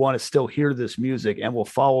people who want to still hear this music and will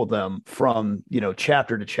follow them from,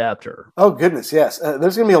 chapter to chapter. Oh, goodness, yes.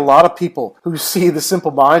 There's going to be a lot of people who see the Simple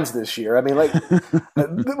Minds this year. I mean,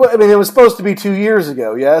 it was supposed to be 2 years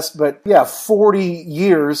ago, yes, but 40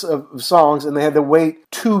 years of songs, and they had to wait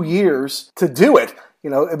 2 years to do it.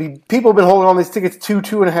 People have been holding on these tickets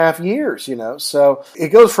 2.5 years, so it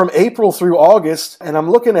goes from April through August, and I'm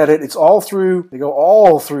looking at it, they go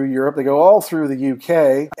all through Europe, they go all through the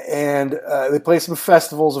UK, and they play some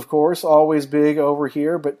festivals, of course, always big over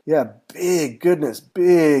here, but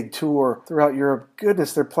big tour throughout Europe.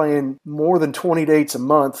 Goodness, they're playing more than 20 dates a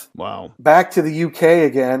month. Wow. Back to the UK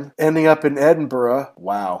again, ending up in Edinburgh.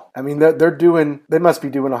 Wow. I mean, they must be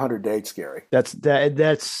doing 100 dates, Gary. That's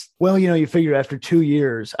well, you figure after 2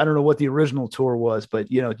 years, I don't know what the original tour was,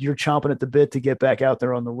 but you're chomping at the bit to get back out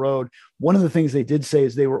there on the road. One of the things they did say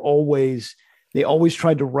is they always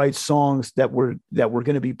tried to write songs that were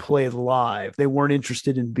going to be played live. They weren't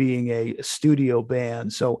interested in being a studio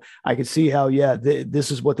band. So I could see how,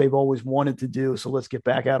 this is what they've always wanted to do. So let's get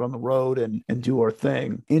back out on the road and do our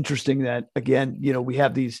thing. Interesting that, again, we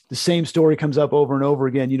have the same story comes up over and over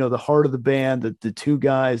again. The heart of the band, the two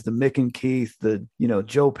guys, the Mick and Keith, the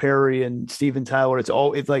Joe Perry and Steven Tyler.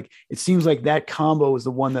 It seems like that combo is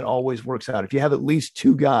the one that always works out. If you have at least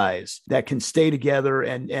two guys that can stay together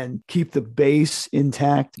and keep the bass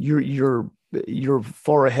intact, you're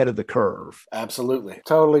far ahead of the curve. Absolutely.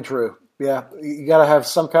 Totally true. Yeah, you got to have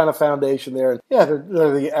some kind of foundation there. And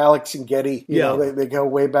they're the Alex and Getty. They go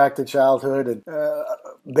way back to childhood, and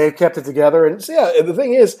they've kept it together. And the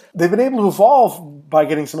thing is, they've been able to evolve by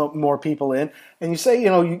getting some more people in. And you say,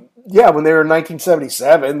 when they were in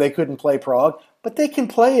 1977, they couldn't play prog, but they can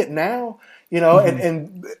play it now.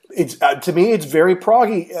 And it's to me, it's very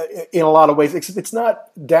proggy in a lot of ways. It's not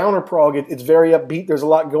downer prog. It's very upbeat. There's a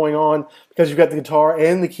lot going on because you've got the guitar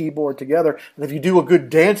and the keyboard together. And if you do a good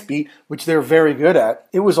dance beat, which they're very good at,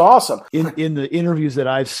 it was awesome. In the interviews that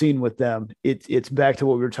I've seen with them, it's back to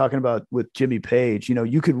what we were talking about with Jimmy Page.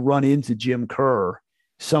 You could run into Jim Kerr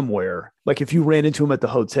somewhere. Like if you ran into him at the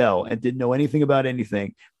hotel and didn't know anything about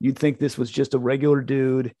anything, you'd think this was just a regular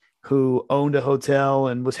dude who owned a hotel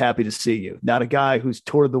and was happy to see you, not a guy who's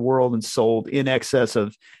toured the world and sold in excess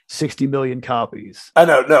of 60 million copies. I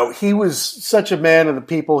know. No, he was such a man of the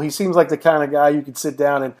people. He seems like the kind of guy you could sit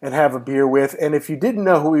down and have a beer with. And if you didn't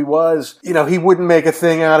know who he was, he wouldn't make a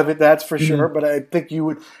thing out of it, that's for sure. But I think you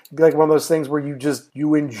would be like one of those things where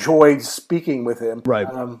you enjoyed speaking with him. Right.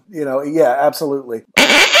 Absolutely.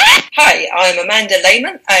 Hi, I'm Amanda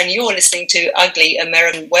Lehman, and you're listening to Ugly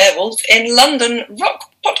American Werewolf in London Rock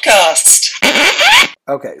Podcast.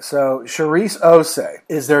 Okay, so Charisse Osei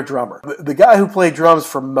is their drummer. The guy who played drums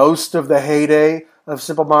for most of the heyday of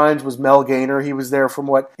Simple Minds was Mel Gaynor. He was there from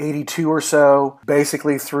 82 or so,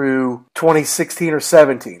 basically through 2016 or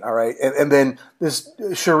 17. All right, and then this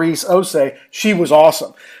Charisse Osei, she was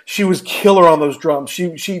awesome. She was killer on those drums.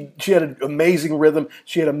 She had an amazing rhythm.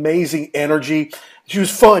 She had amazing energy. She was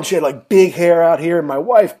fun. She had like big hair out here. And my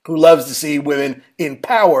wife, who loves to see women in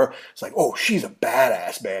power, it's like, oh, she's a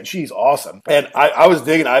badass, man. She's awesome. And I was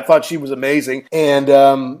digging it. I thought she was amazing. And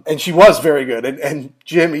she was very good. And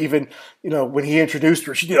Jim even, when he introduced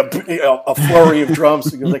her, she did a flurry of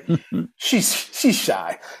drums. He was like, she's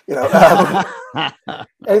shy,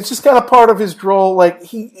 and it's just kind of part of his role. Like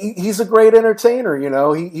he's a great entertainer,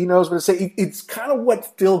 he knows what to say. It's kind of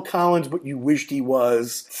what Phil Collins, what you wished he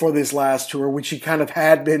was for this last tour, which he kind of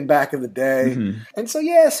had been back in the day. Mm-hmm. And so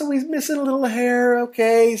he's missing a little hair.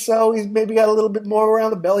 Okay. So he's maybe got a little bit more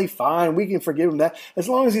around the belly. Fine. We can forgive him that as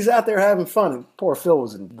long as he's out there having fun. And poor Phil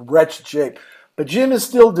was in wretched shape. But Jim is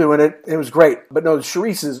still doing it. It was great. But no,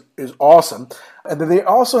 Charisse is awesome. And then they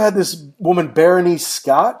also had this woman, Berenice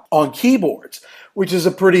Scott, on keyboards, which is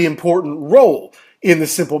a pretty important role in the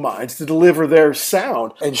Simple Minds to deliver their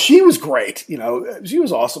sound. And she was great. She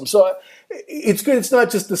was awesome. So it's good. It's not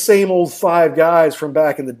just the same old five guys from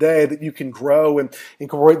back in the day that you can grow and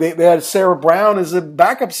incorporate. They had Sarah Brown as a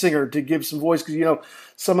backup singer to give some voice because,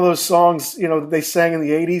 some of those songs, that they sang in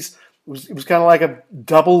the 80s, it was kind of like a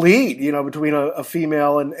double lead, between a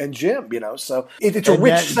female and Jim, So it's a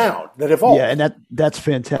rich sound that evolved. Yeah, and that's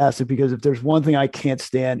fantastic because if there's one thing I can't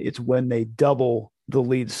stand, it's when they double the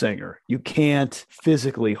lead singer. You can't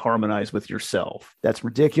physically harmonize with yourself. That's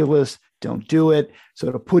ridiculous. Don't do it.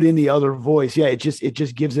 So to put in the other voice, it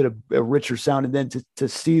just gives it a richer sound. And then to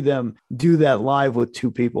see them do that live with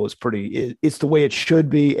two people is it's the way it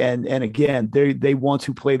should be. And again, they want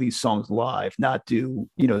to play these songs live, not do,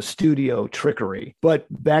 studio trickery. But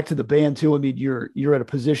back to the band too. I mean, you're at a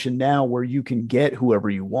position now where you can get whoever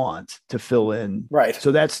you want to fill in. Right.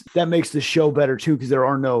 So that makes the show better too, because there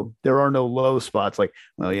are no low spots like,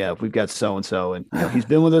 well, yeah, if we've got so-and-so and he's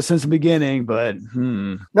been with us since the beginning, but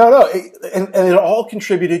No. And it all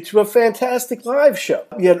contributed to a fantastic live show.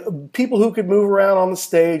 You had people who could move around on the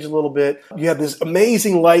stage a little bit. You had this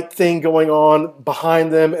amazing light thing going on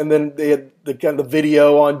behind them, and then they had the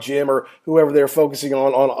video on Jim or whoever they're focusing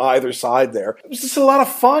on either side there. It was just a lot of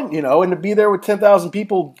fun, and to be there with 10,000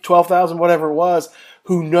 people, 12,000, whatever it was,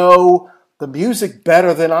 who know the music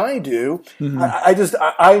better than I do. Mm-hmm.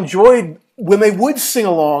 I enjoyed when they would sing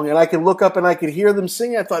along and I could look up and I could hear them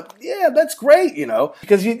sing. I thought, yeah, that's great,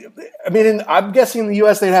 because I'm guessing in the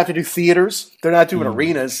U.S. they'd have to do theaters. They're not doing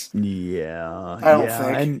arenas. Yeah. I don't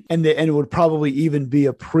think. And it would probably even be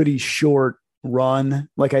a pretty short run.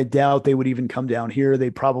 Like I doubt they would even come down here.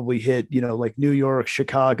 They'd probably hit, like New York,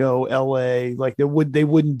 Chicago, LA. Like they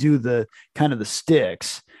wouldn't do the kind of the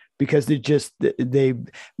sticks. Because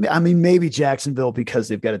maybe Jacksonville because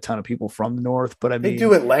they've got a ton of people from the north, but they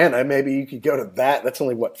do Atlanta. Maybe you could go to that. That's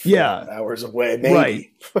only 4 hours away.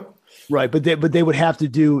 Maybe. Right. But they would have to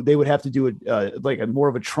do it like a more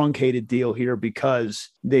of a truncated deal here because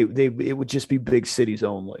it would just be big cities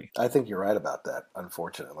only. I think you're right about that,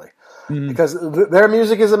 unfortunately, because their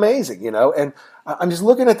music is amazing, and I'm just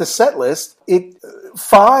looking at the set list.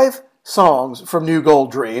 5 songs from New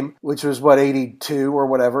Gold Dream, which was 82 or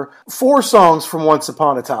whatever, 4 songs from Once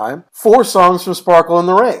Upon a Time, 4 songs from Sparkle in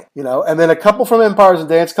the Rain, and then a couple from Empires and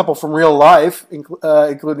Dance, a couple from Real Life,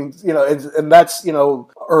 including, and that's,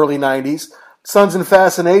 early 90s. Sons and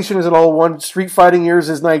Fascination is an old one. Street Fighting Years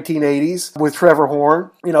is 1980s with Trevor Horn,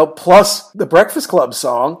 plus the Breakfast Club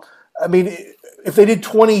song. I mean, if they did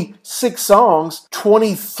 26 songs,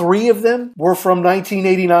 23 of them were from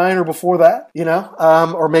 1989 or before that,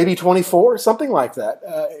 or maybe 24, something like that.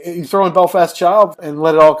 You throw in Belfast Child and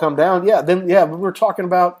Let It All Come Down, we're talking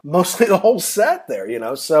about mostly the whole set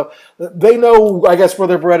there, So they know, I guess, where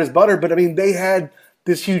their bread is buttered, but I mean, they had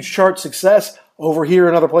this huge chart success over here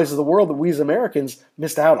in other places of the world that we as Americans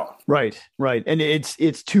missed out on. Right. And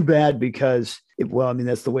it's too bad because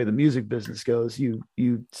that's the way the music business goes.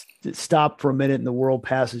 You stop for a minute and the world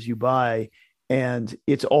passes you by and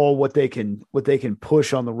it's all what they can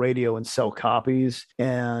push on the radio and sell copies.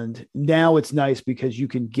 And now it's nice because you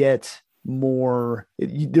can get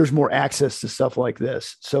there's more access to stuff like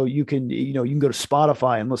this. So you can go to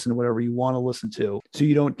Spotify and listen to whatever you want to listen to. So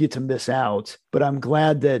you don't get to miss out. But I'm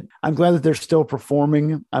glad that they're still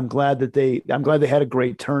performing. I'm glad they had a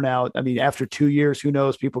great turnout. I mean, after 2 years, who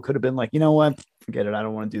knows? People could have been like, you know what? Forget it. I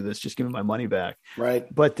don't want to do this. Just give me my money back. Right.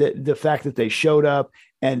 But the fact that they showed up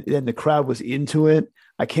and then the crowd was into it,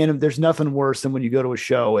 there's nothing worse than when you go to a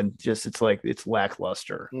show and just, it's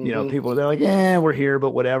lackluster. Mm-hmm. People, they're like, we're here,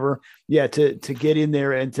 but whatever. Yeah. To get in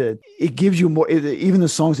there and it gives you more, even the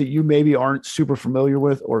songs that you maybe aren't super familiar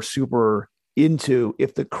with or super into,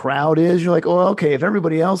 if the crowd is, you're like, oh, okay, if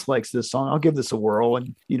everybody else likes this song, I'll give this a whirl.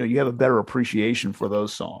 And, you have a better appreciation for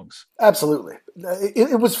those songs. Absolutely.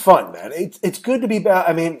 It was fun, man. It's good to be back.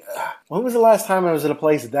 I mean, when was the last time I was at a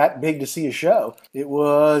place that big to see a show? It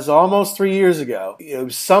was almost 3 years ago. It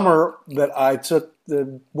was summer that I took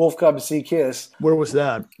the Wolf Cub to see Kiss. Where was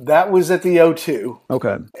that? That was at the O2.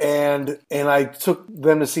 Okay. And I took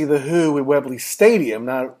them to see The Who at Wembley Stadium,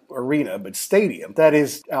 not arena, but stadium. That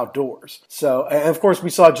is outdoors. So, and of course, we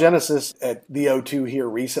saw Genesis at the O2 here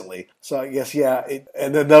recently. So I guess,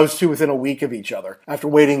 and then those two within a week of each other after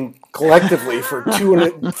waiting collectively for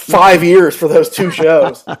 5 years for those two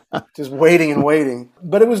shows. Just waiting and waiting.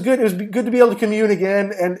 But it was good. It was good to be able to commune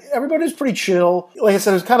again. And everybody was pretty chill. Like I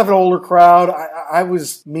said, it was kind of an older crowd. I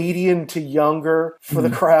was median to younger for the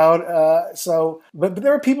crowd. But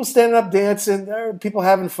there were people standing up dancing. There were people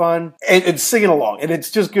having fun and singing along. And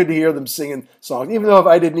it's just good to hear them singing songs. Even though if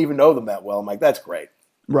I didn't even know them that well, I'm like, that's great.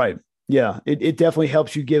 Right. Yeah. It definitely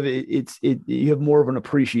helps you give it, you have more of an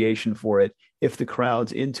appreciation for it if the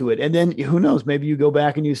crowd's into it. And then who knows, maybe you go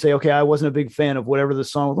back and you say, okay, I wasn't a big fan of whatever the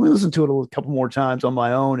song, let me listen to it a couple more times on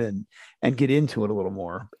my own and get into it a little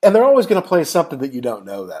more. And they're always going to play something that you don't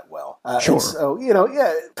know that well. Sure. So,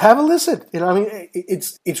 have a listen. I mean,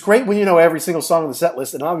 it's great when you know every single song on the set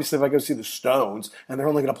list. And obviously, if I go see the Stones and they're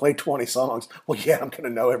only going to play 20 songs, well, yeah, I'm going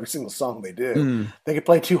to know every single song they do. They could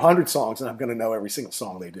play 200 songs and I'm going to know every single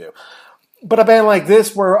song they do. But a band like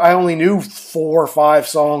this, where I only knew 4 or 5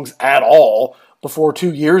 songs at all before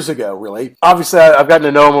 2 years ago, really. Obviously, I've gotten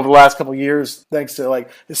to know them over the last couple of years, thanks to,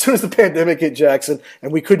 as soon as the pandemic hit, Jackson,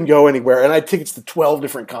 and we couldn't go anywhere, and I had tickets to 12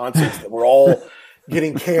 different concerts that were all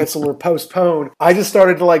getting canceled or postponed, I just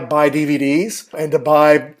started to, buy DVDs and to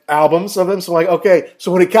buy albums of them. So I'm like, okay,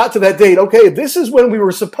 so when it got to that date, okay, this is when we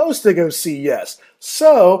were supposed to go see Yes.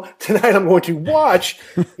 So tonight I'm going to watch,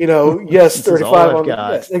 Yes, 35 on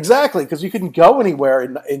Yes. Exactly, because you couldn't go anywhere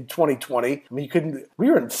in 2020. I mean,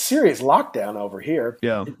 we were in serious lockdown over here.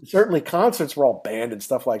 Yeah. Certainly concerts were all banned and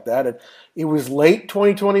stuff like that. And it was late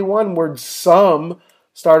 2021 where some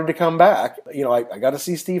started to come back. I got to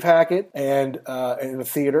see Steve Hackett and in the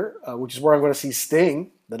theater, which is where I'm going to see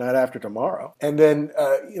Sting the night after tomorrow. And then,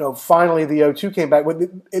 finally the O2 came back.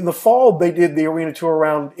 In the fall, they did the arena tour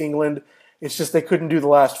around England. It's just they couldn't do the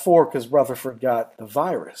last 4 because Rutherford got the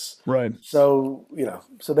virus. Right. So,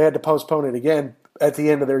 so they had to postpone it again at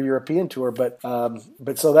the end of their European tour. But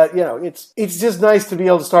so that, it's just nice to be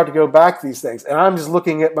able to start to go back to these things. And I'm just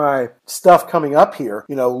looking at my stuff coming up here,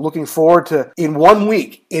 looking forward to in 1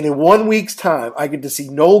 week, in 1 week's time, I get to see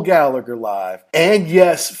Noel Gallagher live and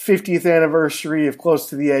Yes, 50th anniversary of Close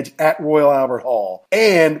to the Edge at Royal Albert Hall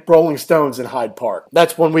and Rolling Stones in Hyde Park.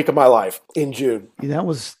 That's 1 week of my life in June. That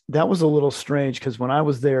was a little strange because when I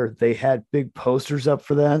was there, they had big posters up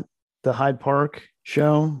for that, the Hyde Park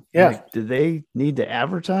show. Yeah. Do they need to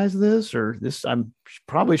advertise this or this? I'm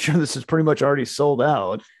probably sure this is pretty much already sold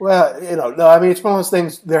out. Well, no, I mean, it's one of those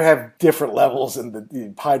things. They have different levels in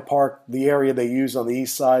the Hyde Park. The area they use on the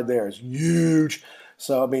east side there is huge.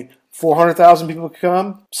 So, I mean, 400,000 people could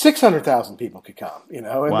come, 600,000 people could come, and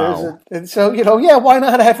wow. Why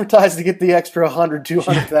not advertise to get the extra 100,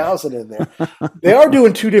 200,000 in there? They are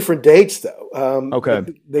doing 2 different dates though.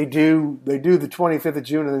 Okay. They do the 25th of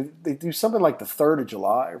June and they do something like the 3rd of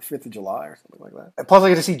July or 5th of July or something like that. And plus I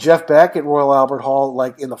get to see Jeff Beck at Royal Albert Hall,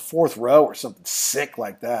 in the 4th row or something sick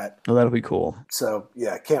like that. Oh, that'll be cool. So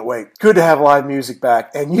yeah, can't wait. Good to have live music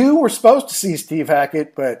back. And you were supposed to see Steve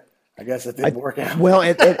Hackett, but I guess it didn't work out. Well,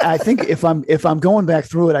 I think if I'm going back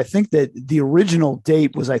through it, I think that the original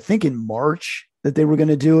date was, I think, in March that they were going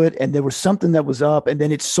to do it, and there was something that was up, and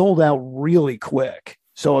then it sold out really quick.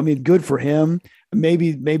 So, I mean, good for him.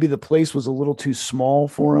 Maybe the place was a little too small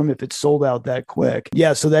for him if it sold out that quick.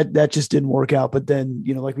 Yeah, so that just didn't work out. But then,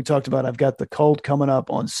 like we talked about, I've got the Cult coming up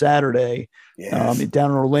on Saturday down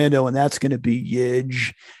in Orlando, and that's going to be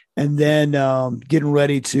huge. And then getting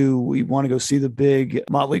ready we want to go see the big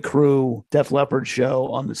Motley Crue Def Leppard show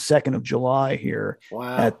on the 2nd of July here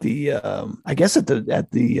at the, I guess at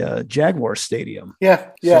the Jaguar Stadium. Yeah.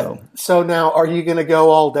 So now are you going to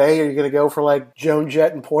go all day? Are you going to go for Joan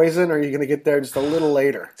Jett and Poison? Or are you going to get there just a little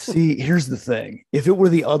later? See, here's the thing. If it were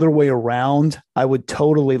the other way around, I would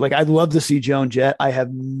totally I'd love to see Joan Jett. I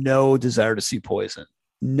have no desire to see Poison.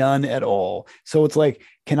 None at all. So it's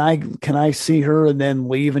can I see her and then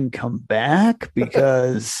leave and come back?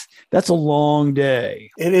 Because that's a long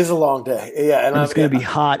day. It is a long day. Yeah. And it's going to be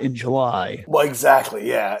hot in July. Well, exactly.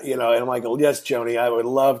 Yeah. And I'm like, well, yes, Joni, I would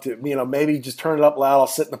love to, maybe just turn it up loud. I'll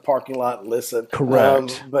sit in the parking lot and listen.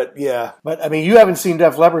 Correct. But I mean, you haven't seen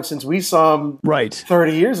Def Leppard since we saw them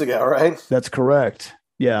 30 years ago, right? That's correct.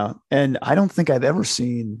 Yeah. And I don't think I've ever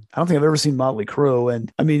seen Motley Crue.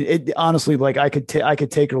 And I mean, it honestly, like I could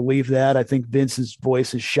take or leave that. I think Vince's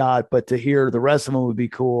voice is shot, but to hear the rest of them would be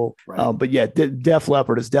cool. Right. But yeah, Def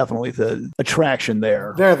Leppard is definitely the attraction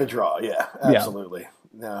there. They're the draw. Yeah, absolutely. Yeah.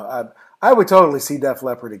 No, I would totally see Def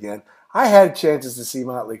Leppard again. I had chances to see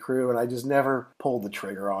Motley Crue, and I just never pulled the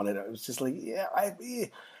trigger on it. It was just like,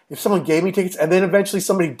 if someone gave me tickets, and then eventually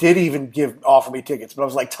somebody did even offer me tickets, but I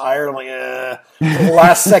was like tired. I'm like, It's the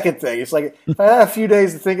last second thing. It's like, if I had a few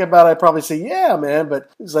days to think about it, I'd probably say, yeah, man.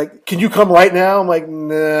 But it's like, can you come right now? I'm like,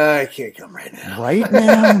 nah, I can't come right now. Right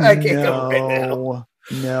now? I can't come right now.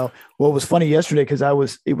 No. Well, it was funny yesterday because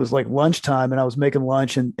it was like lunchtime and I was making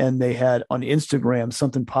lunch and they had on Instagram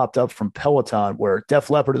something popped up from Peloton where Def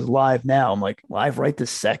Leppard is live now. I'm like, live right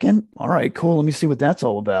this second? All right, cool. Let me see what that's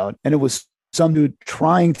all about. And it was some dude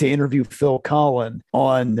trying to interview Phil Collin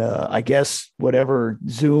on, I guess, whatever,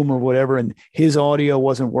 Zoom or whatever, and his audio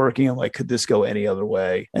wasn't working. I'm like, could this go any other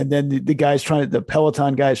way? And then the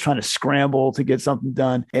Peloton guy's trying to scramble to get something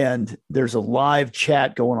done. And there's a live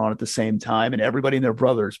chat going on at the same time. And everybody and their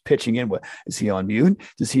brothers pitching in. Is he on mute?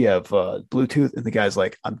 Does he have Bluetooth? And the guy's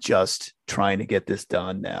like, I'm just trying to get this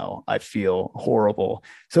done now. I feel horrible.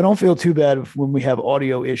 So don't feel too bad when we have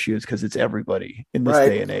audio issues because it's everybody in this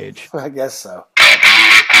day and age. I guess so.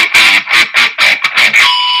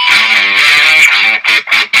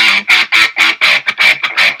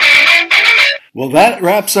 Well, that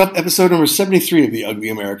wraps up episode number 73 of the Ugly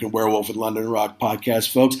American Werewolf in London Rock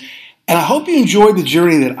podcast, folks. And I hope you enjoyed the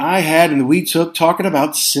journey that I had and that we took talking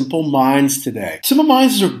about Simple Minds today. Simple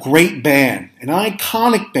Minds is a great band, an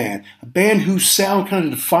iconic band, a band whose sound kind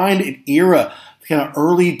of defined an era, kind of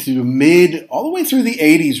early to mid, all the way through the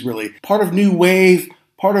 80s, really. Part of New Wave,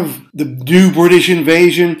 part of the new British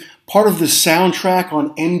invasion, part of the soundtrack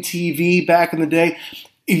on MTV back in the day.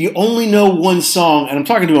 If you only know one song, and I'm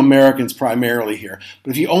talking to Americans primarily here,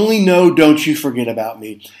 but if you only know Don't You Forget About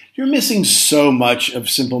Me, you're missing so much of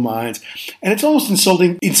Simple Minds. And it's almost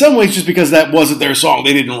insulting in some ways just because that wasn't their song.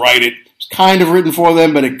 They didn't write it. It's kind of written for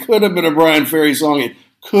them, but it could have been a Brian Ferry song. It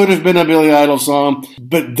could have been a Billy Idol song.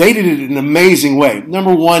 But they did it in an amazing way.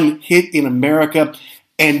 Number one hit in America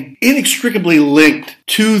and inextricably linked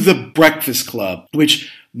to The Breakfast Club,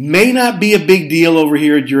 which may not be a big deal over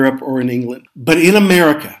here in Europe or in England. But in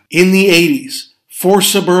America, in the 80s, for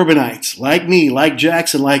suburbanites like me, like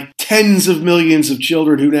Jackson, like tens of millions of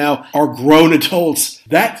children who now are grown adults,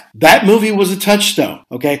 that movie was a touchstone,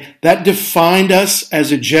 okay? That defined us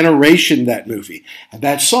as a generation, that movie. And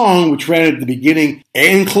that song, which ran at the beginning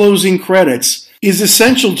and closing credits, is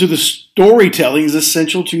essential to the storytelling, is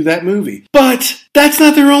essential to that movie. But that's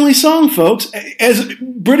not their only song, folks. As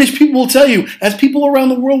British people will tell you, as people around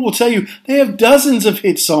the world will tell you, they have dozens of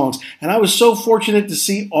hit songs. And I was so fortunate to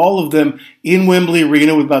see all of them in Wembley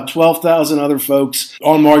Arena with about 12,000 other folks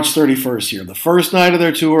on March 31st here. The first night of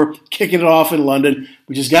their tour, kicking it off in London,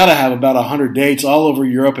 which has got to have about 100 dates all over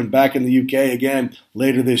Europe and back in the UK again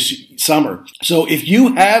later this summer. So if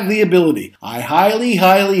you have the ability, I highly,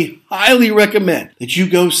 highly, highly recommend that you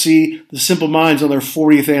go see the Simple Minds on their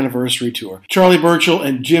 40th anniversary tour. Charlie Burchill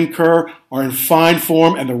and Jim Kerr are in fine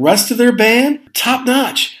form, and the rest of their band, top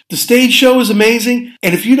notch. The stage show is amazing,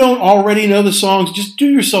 and if you don't already know the songs, just do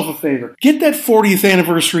yourself a favor. Get that 40th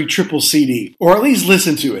anniversary triple CD, or at least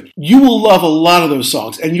listen to it. You will love a lot of those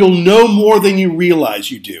songs, and you'll know more than you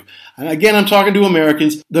realize you do. And again, I'm talking to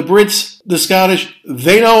Americans. The Brits, the Scottish,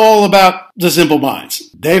 they know all about the Simple Minds.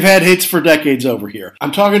 They've had hits for decades over here.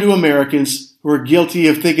 I'm talking to Americans who are guilty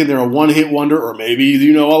of thinking they're a one-hit wonder, or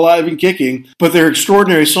maybe, Alive and Kicking, but they're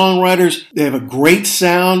extraordinary songwriters. They have a great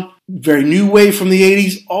sound, very new wave from the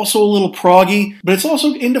 80s, also a little proggy, but it's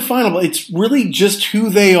also indefinable. It's really just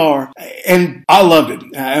who they are, and I loved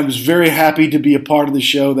it. I was very happy to be a part of the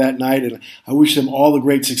show that night, and I wish them all the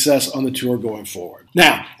great success on the tour going forward.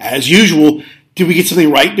 Now, as usual, did we get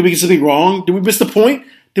something right? Did we get something wrong? Did we miss the point?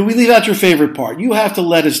 Did we leave out your favorite part? You have to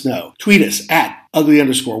let us know. Tweet us at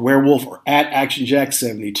ugly_werewolf or at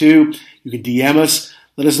actionjack72. You can DM us.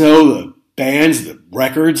 Let us know the bands, the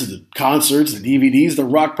records, the concerts, the DVDs, the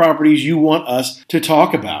rock properties you want us to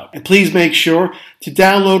talk about. And please make sure to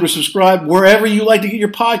download or subscribe wherever you like to get your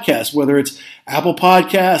podcasts, whether it's Apple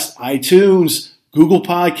Podcasts, iTunes, Google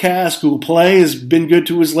Podcasts, Google Play has been good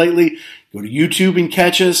to us lately. Go to YouTube and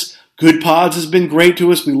catch us. Good Pods has been great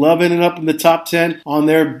to us. We love ending up in the top 10 on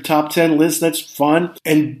their top 10 list. That's fun.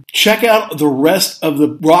 And check out the rest of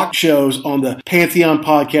the rock shows on the Pantheon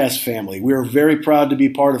Podcast family. We are very proud to be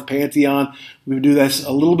part of Pantheon. We do this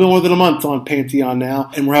a little bit more than a month on Pantheon now,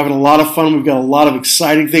 and we're having a lot of fun. We've got a lot of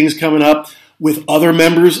exciting things coming up. with other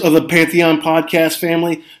members of the Pantheon Podcast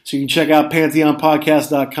family. So you can check out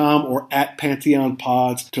pantheonpodcast.com or at Pantheon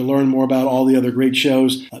Pods to learn more about all the other great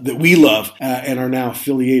shows that we love and are now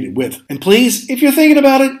affiliated with. And please, if you're thinking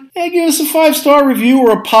about it, give us a 5-star review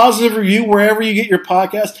or a positive review wherever you get your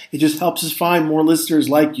podcast. It just helps us find more listeners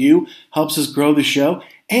like you, helps us grow the show.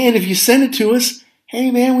 And if you send it to us, hey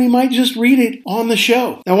man, we might just read it on the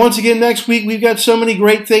show. Now, once again, next week, we've got so many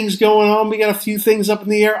great things going on. We got a few things up in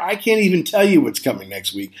the air. I can't even tell you what's coming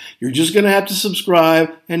next week. You're just going to have to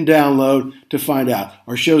subscribe and download to find out.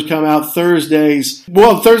 Our shows come out Thursday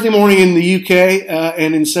morning in the UK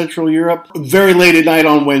and in Central Europe, very late at night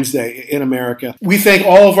on Wednesday in America. We thank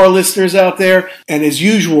all of our listeners out there. And as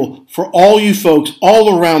usual, for all you folks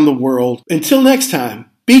all around the world, until next time,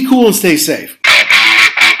 be cool and stay safe.